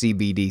your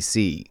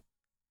CBDC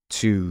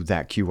to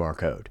that QR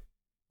code,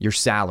 your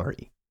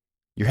salary,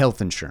 your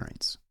health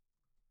insurance?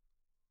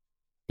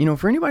 You know,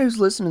 for anybody who's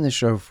listening to this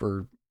show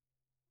for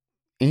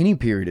any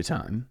period of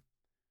time,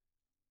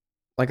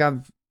 like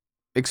I've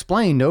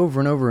explained over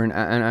and over, and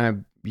I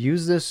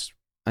use this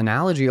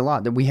analogy a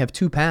lot, that we have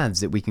two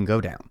paths that we can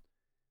go down.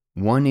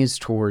 One is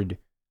toward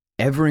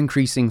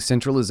ever-increasing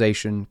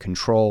centralization,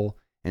 control,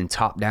 and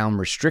top-down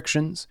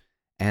restrictions,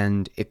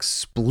 and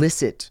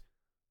explicit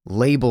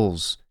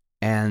labels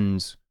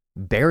and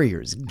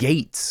barriers,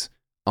 gates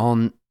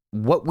on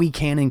what we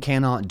can and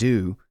cannot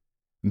do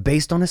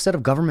based on a set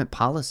of government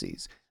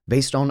policies,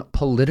 based on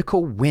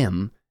political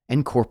whim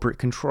and corporate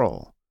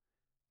control.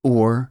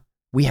 Or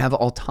we have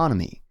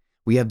autonomy,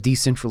 we have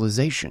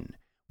decentralization,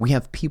 we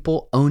have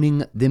people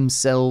owning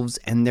themselves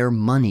and their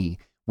money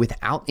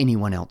without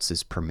anyone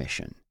else's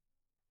permission.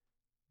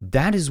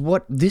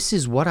 This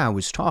is what I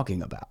was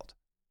talking about.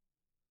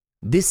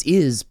 This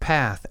is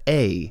path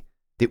A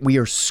that we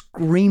are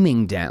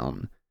screaming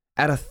down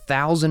at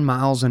 1,000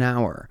 miles an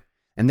hour.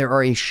 And there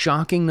are a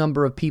shocking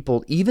number of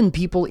people, even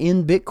people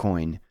in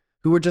Bitcoin,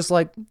 who are just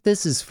like,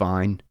 this is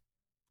fine.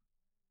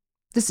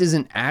 This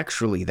isn't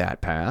actually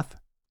that path.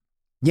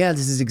 Yeah,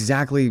 this is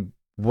exactly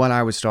what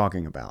I was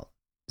talking about.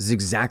 This is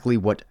exactly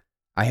what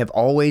I have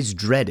always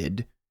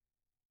dreaded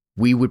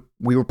we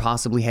were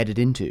possibly headed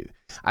into.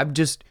 I've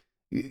just,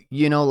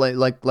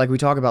 like we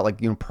talk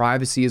about,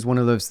 privacy is one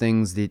of those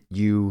things that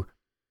you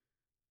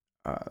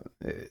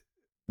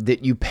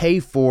pay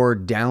for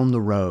down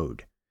the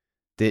road.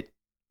 That,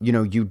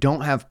 you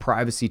don't have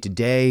privacy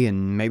today,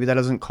 and maybe that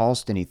doesn't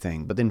cost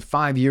anything. But then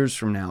 5 years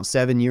from now,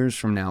 7 years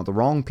from now, the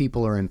wrong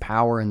people are in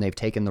power and they've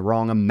taken the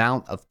wrong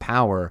amount of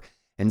power,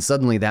 and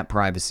suddenly that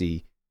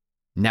privacy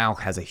now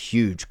has a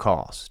huge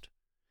cost.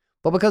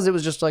 But because it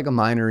was just like a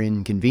minor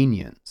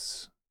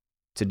inconvenience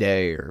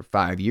today or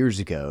 5 years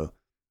ago,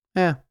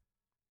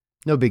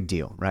 no big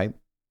deal, right?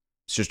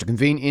 It's just a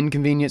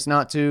inconvenience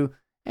not to,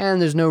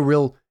 and there's no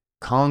real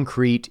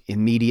concrete,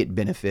 immediate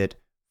benefit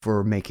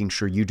for making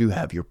sure you do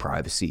have your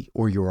privacy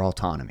or your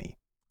autonomy.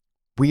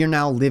 We are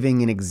now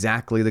living in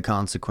exactly the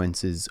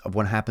consequences of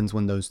what happens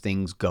when those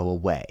things go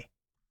away,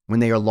 when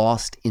they are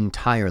lost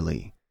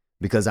entirely,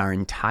 because our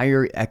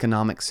entire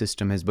economic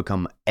system has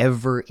become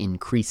ever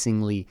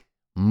increasingly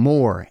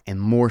more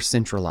and more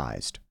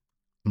centralized.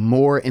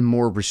 more and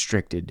more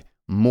restricted,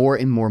 more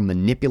and more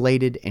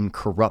manipulated and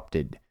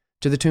corrupted,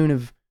 to the tune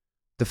of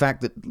the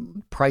fact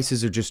that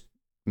prices are just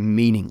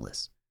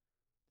meaningless.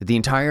 That the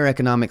entire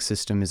economic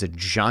system is a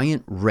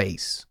giant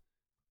race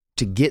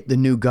to get the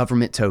new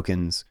government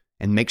tokens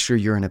and make sure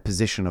you're in a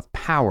position of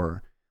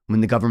power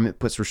when the government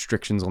puts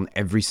restrictions on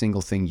every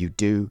single thing you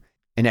do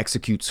and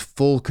executes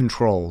full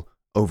control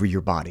over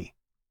your body.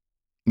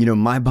 You know,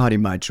 my body,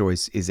 my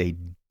choice is a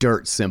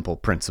dirt simple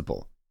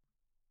principle.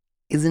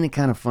 Isn't it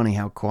kind of funny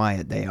how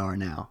quiet they are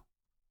now?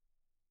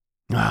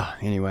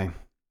 Anyway,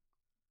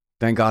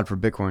 thank God for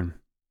Bitcoin.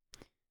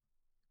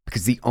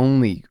 Because the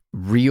only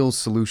real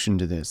solution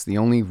to this, the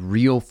only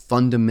real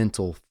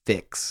fundamental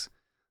fix,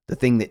 the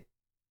thing that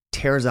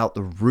tears out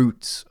the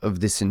roots of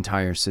this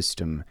entire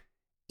system,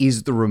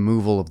 is the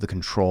removal of the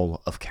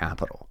control of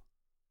capital.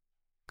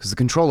 Because the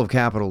control of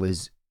capital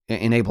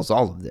enables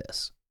all of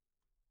this.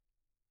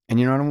 And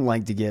you know, I don't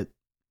like to get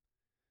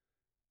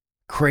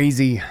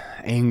crazy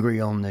angry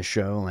on this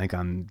show. Like,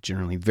 I'm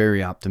generally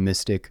very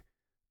optimistic.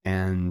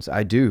 And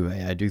I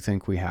do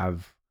think we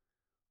have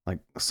like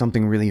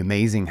something really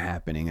amazing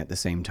happening at the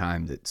same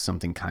time that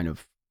something kind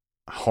of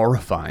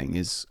horrifying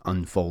is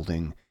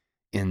unfolding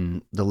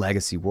in the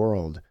legacy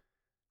world.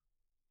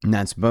 And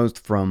that's both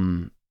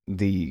from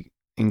the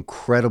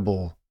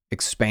incredible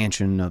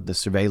expansion of the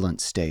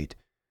surveillance state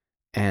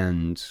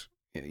and,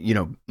 you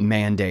know,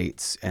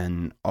 mandates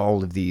and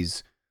all of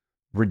these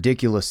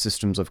ridiculous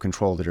systems of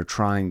control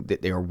that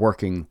they are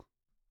working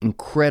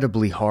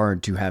incredibly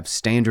hard to have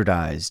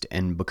standardized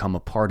and become a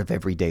part of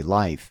everyday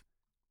life.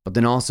 But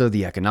then also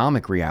the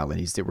economic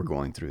realities that we're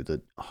going through,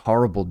 the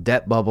horrible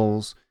debt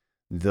bubbles,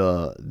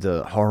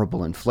 the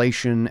horrible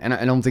inflation. And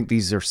I don't think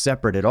these are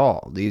separate at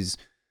all. These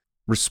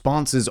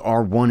responses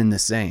are one and the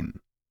same.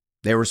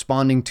 They're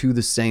responding to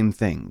the same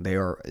thing.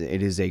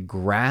 It is a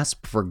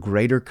grasp for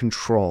greater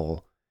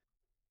control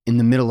in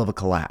the middle of a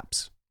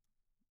collapse.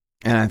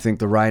 And I think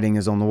the writing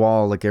is on the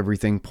wall. Like,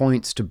 everything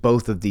points to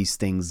both of these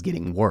things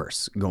getting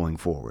worse going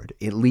forward,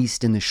 at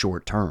least in the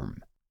short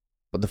term.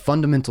 But the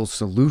fundamental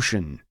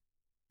solution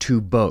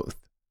to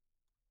both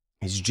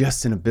is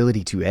just an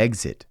ability to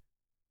exit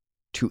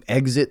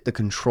the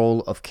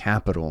control of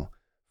capital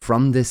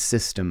from this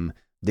system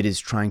that is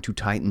trying to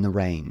tighten the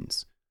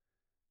reins.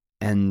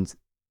 And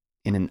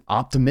in an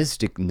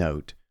optimistic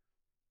note,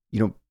 you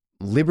know,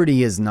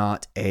 liberty is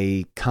not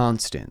a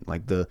constant.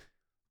 Like, the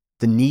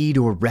need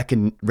or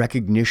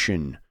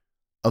recognition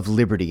of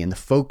liberty and the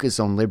focus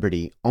on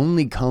liberty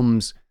only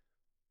comes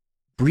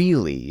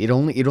it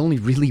only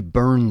really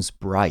burns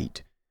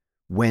bright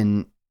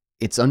when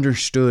it's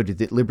understood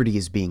that liberty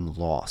is being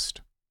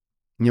lost.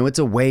 You know, it's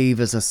a wave,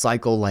 as a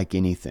cycle, like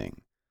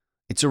anything.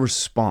 It's a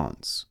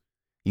response.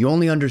 You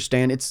only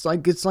understand, it's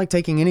like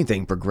taking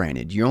anything for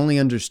granted. You only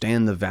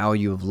understand the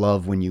value of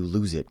love when you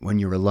lose it, when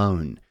you're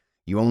alone.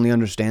 You only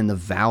understand the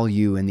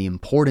value and the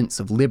importance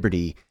of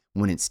liberty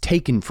when it's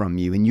taken from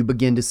you and you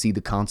begin to see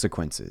the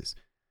consequences.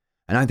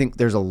 And I think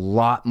there's a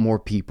lot more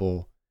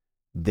people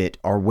that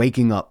are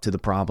waking up to the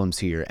problems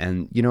here.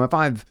 And, you know, if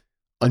I've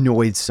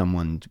annoyed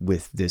someone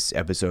with this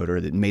episode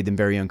or that made them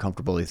very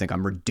uncomfortable, they think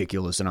I'm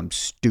ridiculous and I'm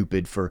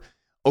stupid for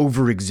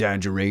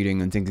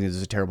over-exaggerating and thinking this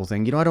is a terrible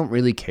thing, you know, I don't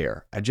really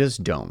care. I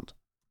just don't.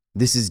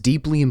 This is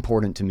deeply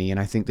important to me, and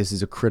I think this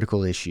is a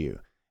critical issue.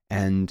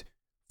 And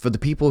for the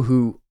people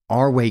who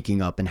are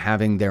waking up and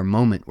having their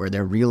moment where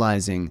they're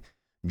realizing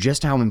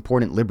just how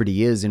important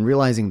liberty is and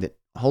realizing that,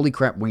 holy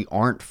crap, we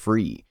aren't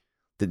free.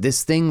 That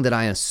this thing that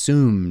I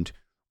assumed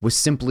was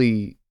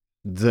simply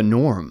the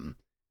norm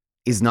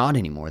is not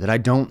anymore. That I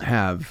don't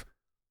have,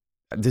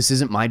 this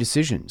isn't my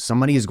decision.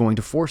 Somebody is going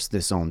to force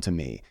this onto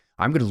me.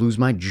 I'm going to lose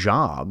my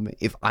job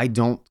if I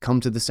don't come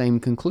to the same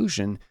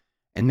conclusion.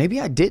 And maybe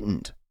I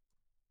didn't.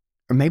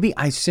 Or maybe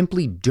I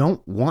simply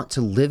don't want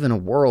to live in a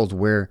world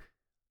where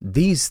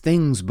these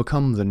things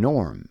become the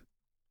norm.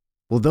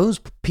 Well, those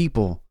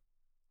people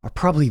are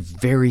probably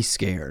very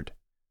scared.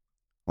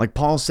 Like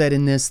Paul said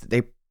in this,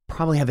 they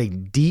probably have a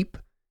deep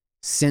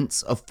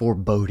sense of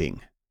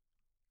foreboding.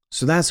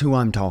 So that's who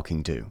I'm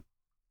talking to.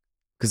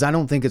 Because I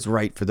don't think it's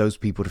right for those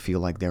people to feel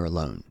like they're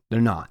alone.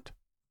 They're not.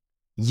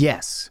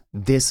 Yes,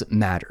 this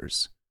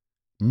matters.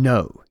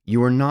 No,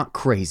 you are not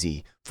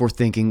crazy for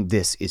thinking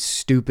this is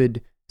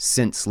stupid,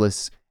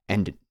 senseless,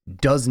 and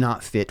does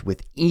not fit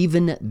with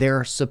even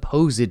their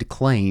supposed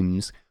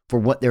claims for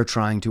what they're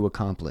trying to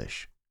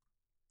accomplish.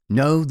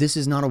 No, this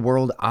is not a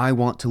world I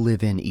want to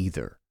live in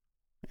either.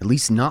 At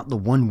least not the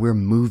one we're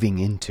moving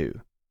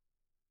into.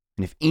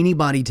 And if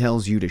anybody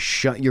tells you to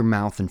shut your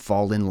mouth and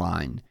fall in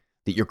line,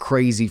 that you're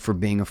crazy for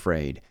being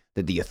afraid,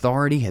 that the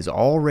authority has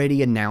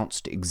already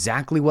announced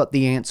exactly what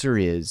the answer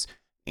is,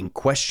 and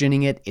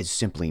questioning it is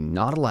simply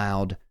not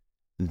allowed,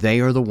 they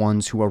are the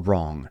ones who are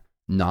wrong,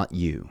 not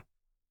you.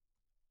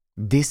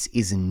 This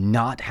is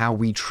not how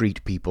we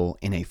treat people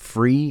in a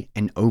free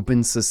and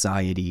open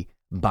society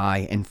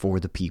by and for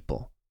the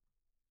people.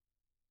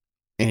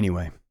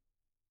 Anyway,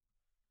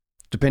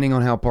 depending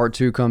on how part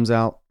 2 comes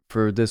out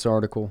for this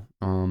article,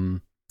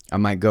 I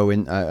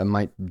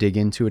might dig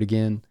into it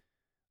again.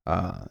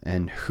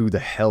 and who the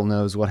hell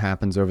knows what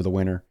happens over the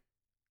winter.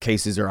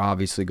 Cases are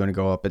obviously going to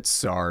go up. It's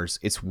SARS.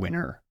 It's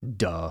winter.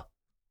 Duh.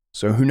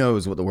 So who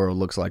knows what the world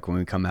looks like when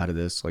we come out of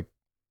this. Like,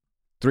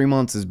 3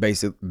 months is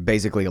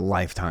basically a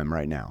lifetime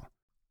right now.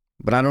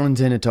 But I don't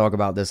intend to talk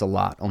about this a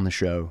lot on the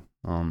show.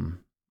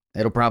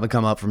 It'll probably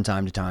come up from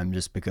time to time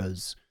just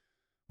because,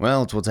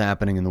 well, it's what's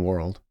happening in the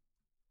world.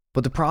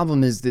 But the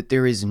problem is that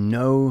there is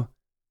no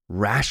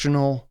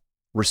rational,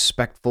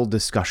 respectful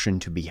discussion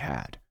to be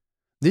had.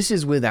 This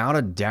is without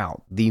a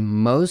doubt the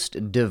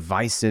most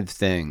divisive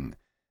thing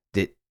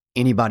that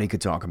anybody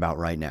could talk about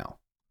right now.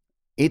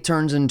 It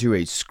turns into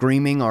a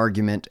screaming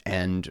argument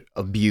and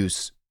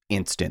abuse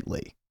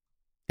instantly.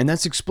 And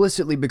that's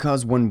explicitly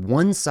because when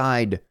one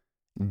side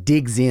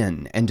digs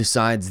in and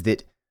decides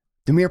that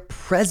the mere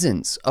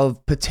presence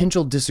of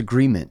potential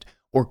disagreement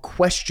or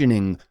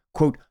questioning,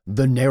 quote,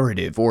 the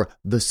narrative or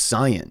the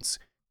science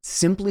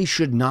simply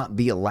should not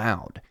be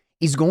allowed,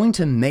 is going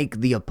to make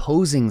the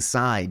opposing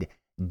side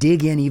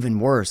dig in even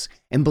worse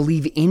and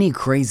believe any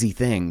crazy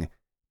thing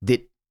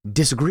that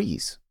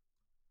disagrees.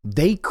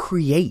 They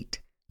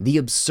create the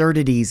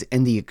absurdities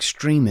and the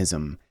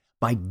extremism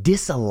by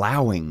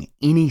disallowing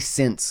any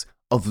sense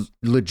of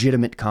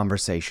legitimate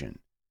conversation.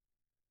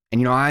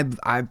 And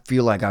I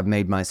feel like I've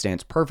made my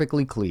stance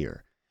perfectly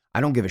clear.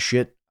 I don't give a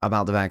shit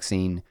about the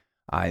vaccine.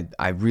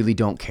 I really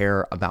don't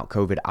care about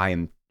COVID.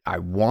 I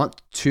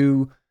want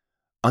to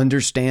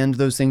understand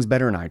those things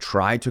better, and I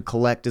try to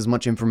collect as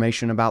much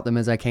information about them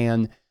as I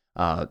can.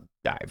 I've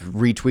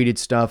retweeted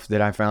stuff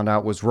that I found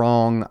out was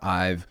wrong.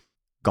 I've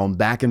gone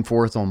back and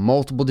forth on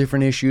multiple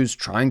different issues,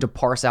 trying to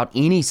parse out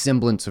any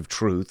semblance of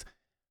truth.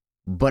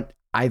 But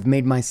I've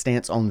made my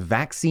stance on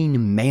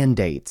vaccine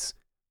mandates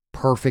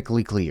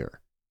perfectly clear.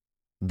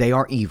 They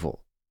are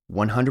evil.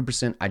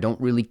 100%. I don't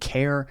really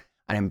care.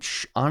 And I'm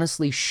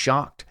honestly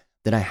shocked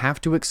that I have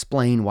to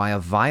explain why a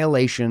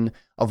violation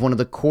of one of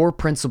the core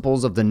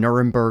principles of the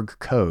Nuremberg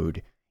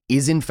Code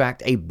is in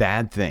fact a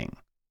bad thing.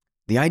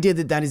 The idea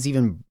that that is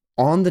even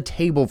on the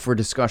table for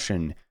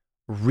discussion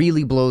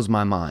really blows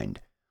my mind.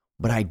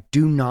 But I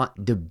do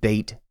not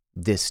debate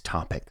this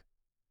topic.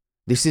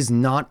 This is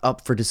not up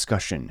for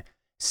discussion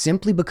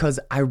simply because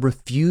I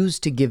refuse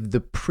to give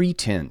the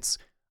pretense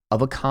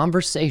of a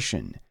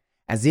conversation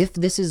as if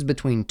this is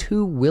between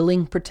two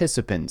willing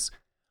participants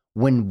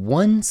when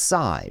one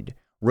side,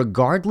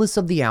 regardless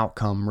of the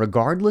outcome,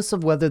 regardless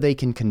of whether they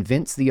can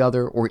convince the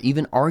other or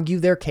even argue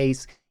their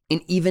case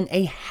in even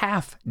a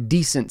half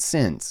decent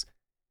sense,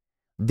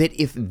 that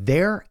if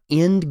their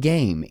end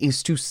game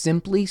is to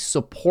simply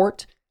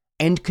support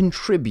and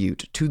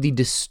contribute to the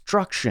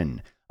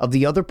destruction of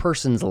the other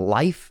person's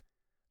life,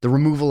 the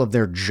removal of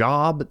their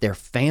job, their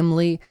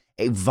family,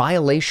 a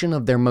violation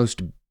of their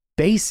most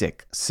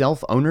basic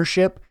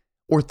self-ownership,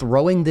 or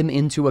throwing them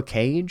into a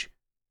cage,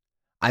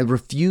 I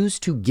refuse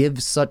to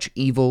give such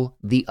evil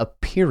the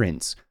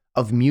appearance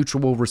of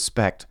mutual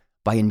respect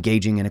by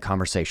engaging in a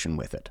conversation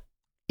with it.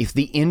 If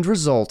the end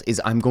result is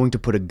I'm going to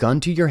put a gun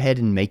to your head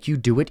and make you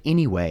do it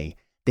anyway,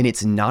 then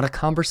it's not a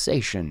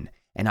conversation,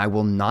 and I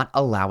will not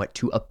allow it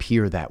to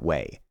appear that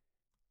way.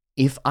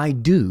 If I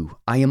do,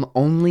 I am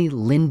only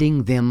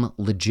lending them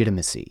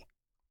legitimacy.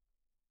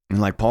 And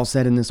like Paul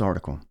said in this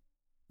article,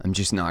 I'm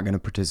just not going to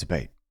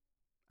participate.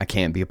 I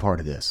can't be a part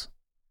of this.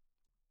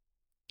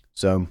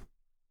 So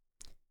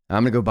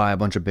I'm going to go buy a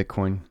bunch of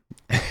Bitcoin.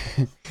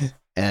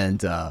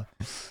 And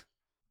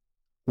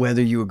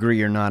whether you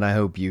agree or not, I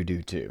hope you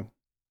do too.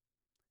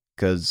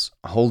 Because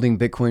holding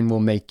Bitcoin will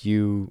make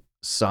you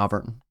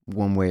sovereign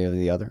one way or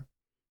the other.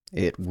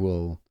 It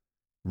will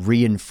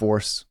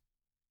reinforce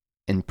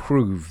and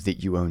prove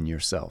that you own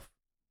yourself.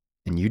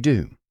 And you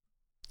do.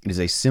 It is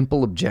a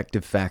simple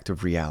objective fact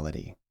of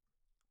reality.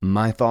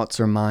 My thoughts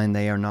are mine.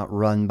 They are not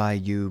run by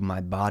you.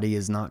 My body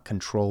is not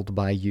controlled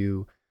by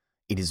you.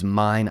 It is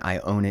mine. I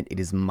own it. It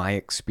is my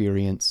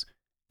experience.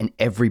 And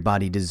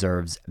everybody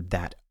deserves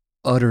that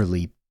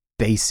utterly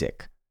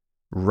basic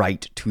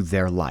right to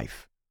their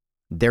life.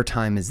 Their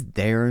time is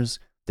theirs.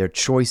 Their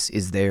choice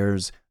is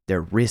theirs.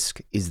 Their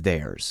risk is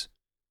theirs.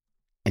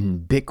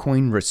 And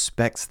Bitcoin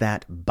respects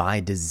that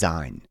by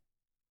design.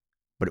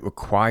 But it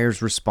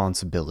requires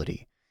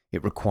responsibility.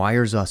 It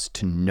requires us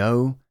to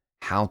know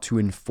how to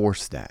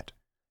enforce that,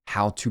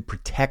 how to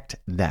protect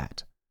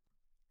that.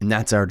 And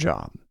that's our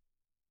job.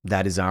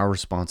 That is our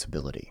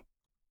responsibility.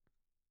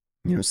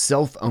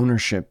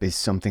 Self-ownership is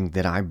something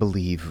that I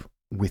believe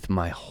with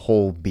my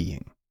whole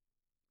being.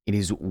 It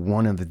is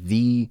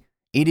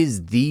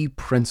the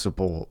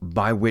principle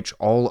by which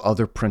all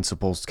other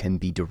principles can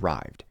be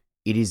derived.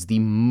 It is the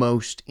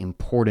most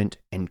important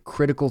and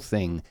critical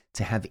thing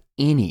to have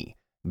any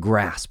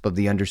grasp of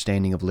the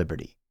understanding of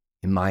liberty,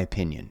 in my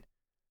opinion.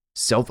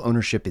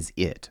 Self-ownership is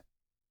it.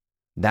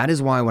 That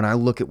is why when I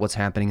look at what's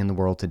happening in the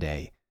world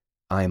today,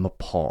 I am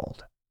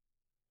appalled.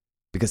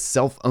 Because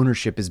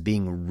self-ownership is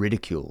being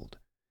ridiculed.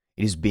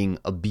 It is being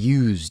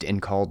abused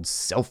and called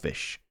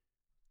selfish.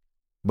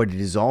 But it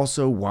is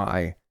also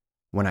why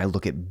when I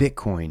look at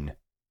Bitcoin,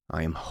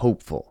 I am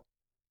hopeful.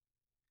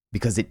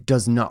 Because it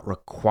does not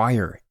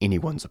require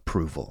anyone's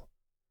approval.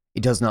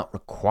 It does not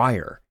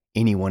require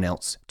anyone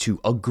else to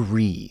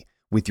agree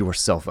with your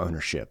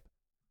self-ownership.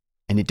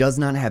 And it does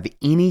not have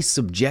any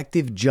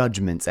subjective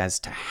judgments as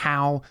to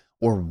how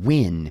or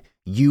when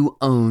you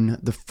own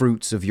the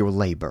fruits of your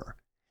labor,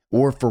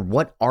 or for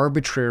what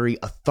arbitrary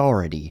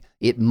authority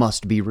it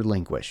must be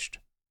relinquished.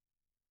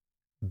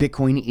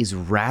 Bitcoin is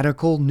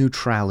radical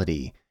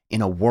neutrality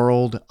in a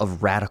world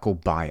of radical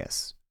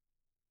bias.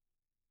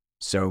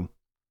 So,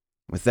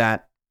 with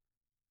that,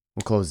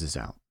 we'll close this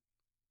out.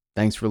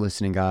 Thanks for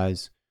listening,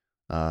 guys.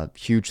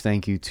 Huge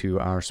thank you to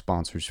our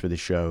sponsors for the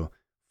show,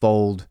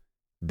 Fold,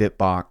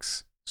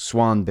 Bitbox,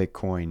 Swan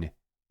Bitcoin,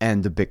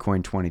 and the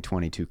Bitcoin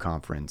 2022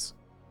 conference.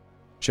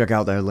 Check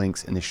out their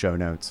links in the show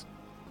notes.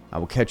 I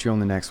will catch you on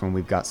the next one.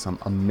 We've got some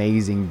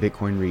amazing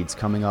Bitcoin reads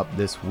coming up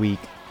this week,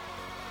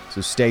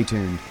 so stay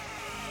tuned.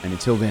 And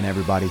until then,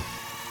 everybody,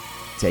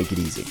 take it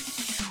easy.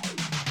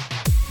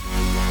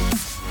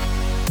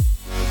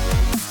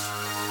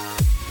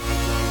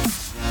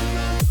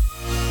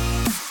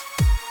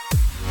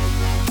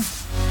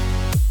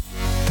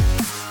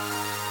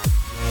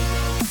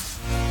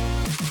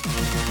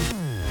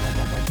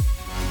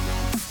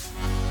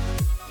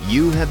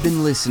 You have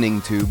been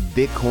listening to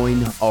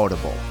Bitcoin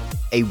Audible,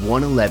 a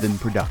 111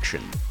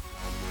 production.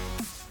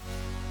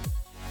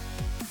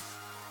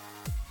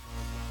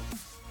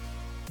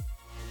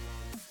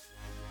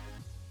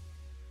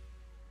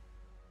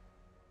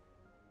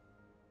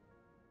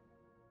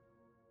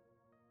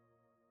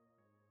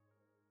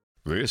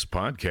 This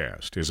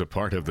podcast is a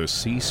part of the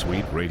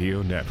C-Suite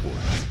Radio Network.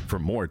 For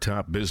more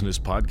top business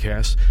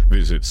podcasts,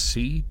 visit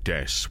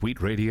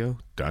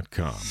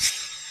c-suiteradio.com.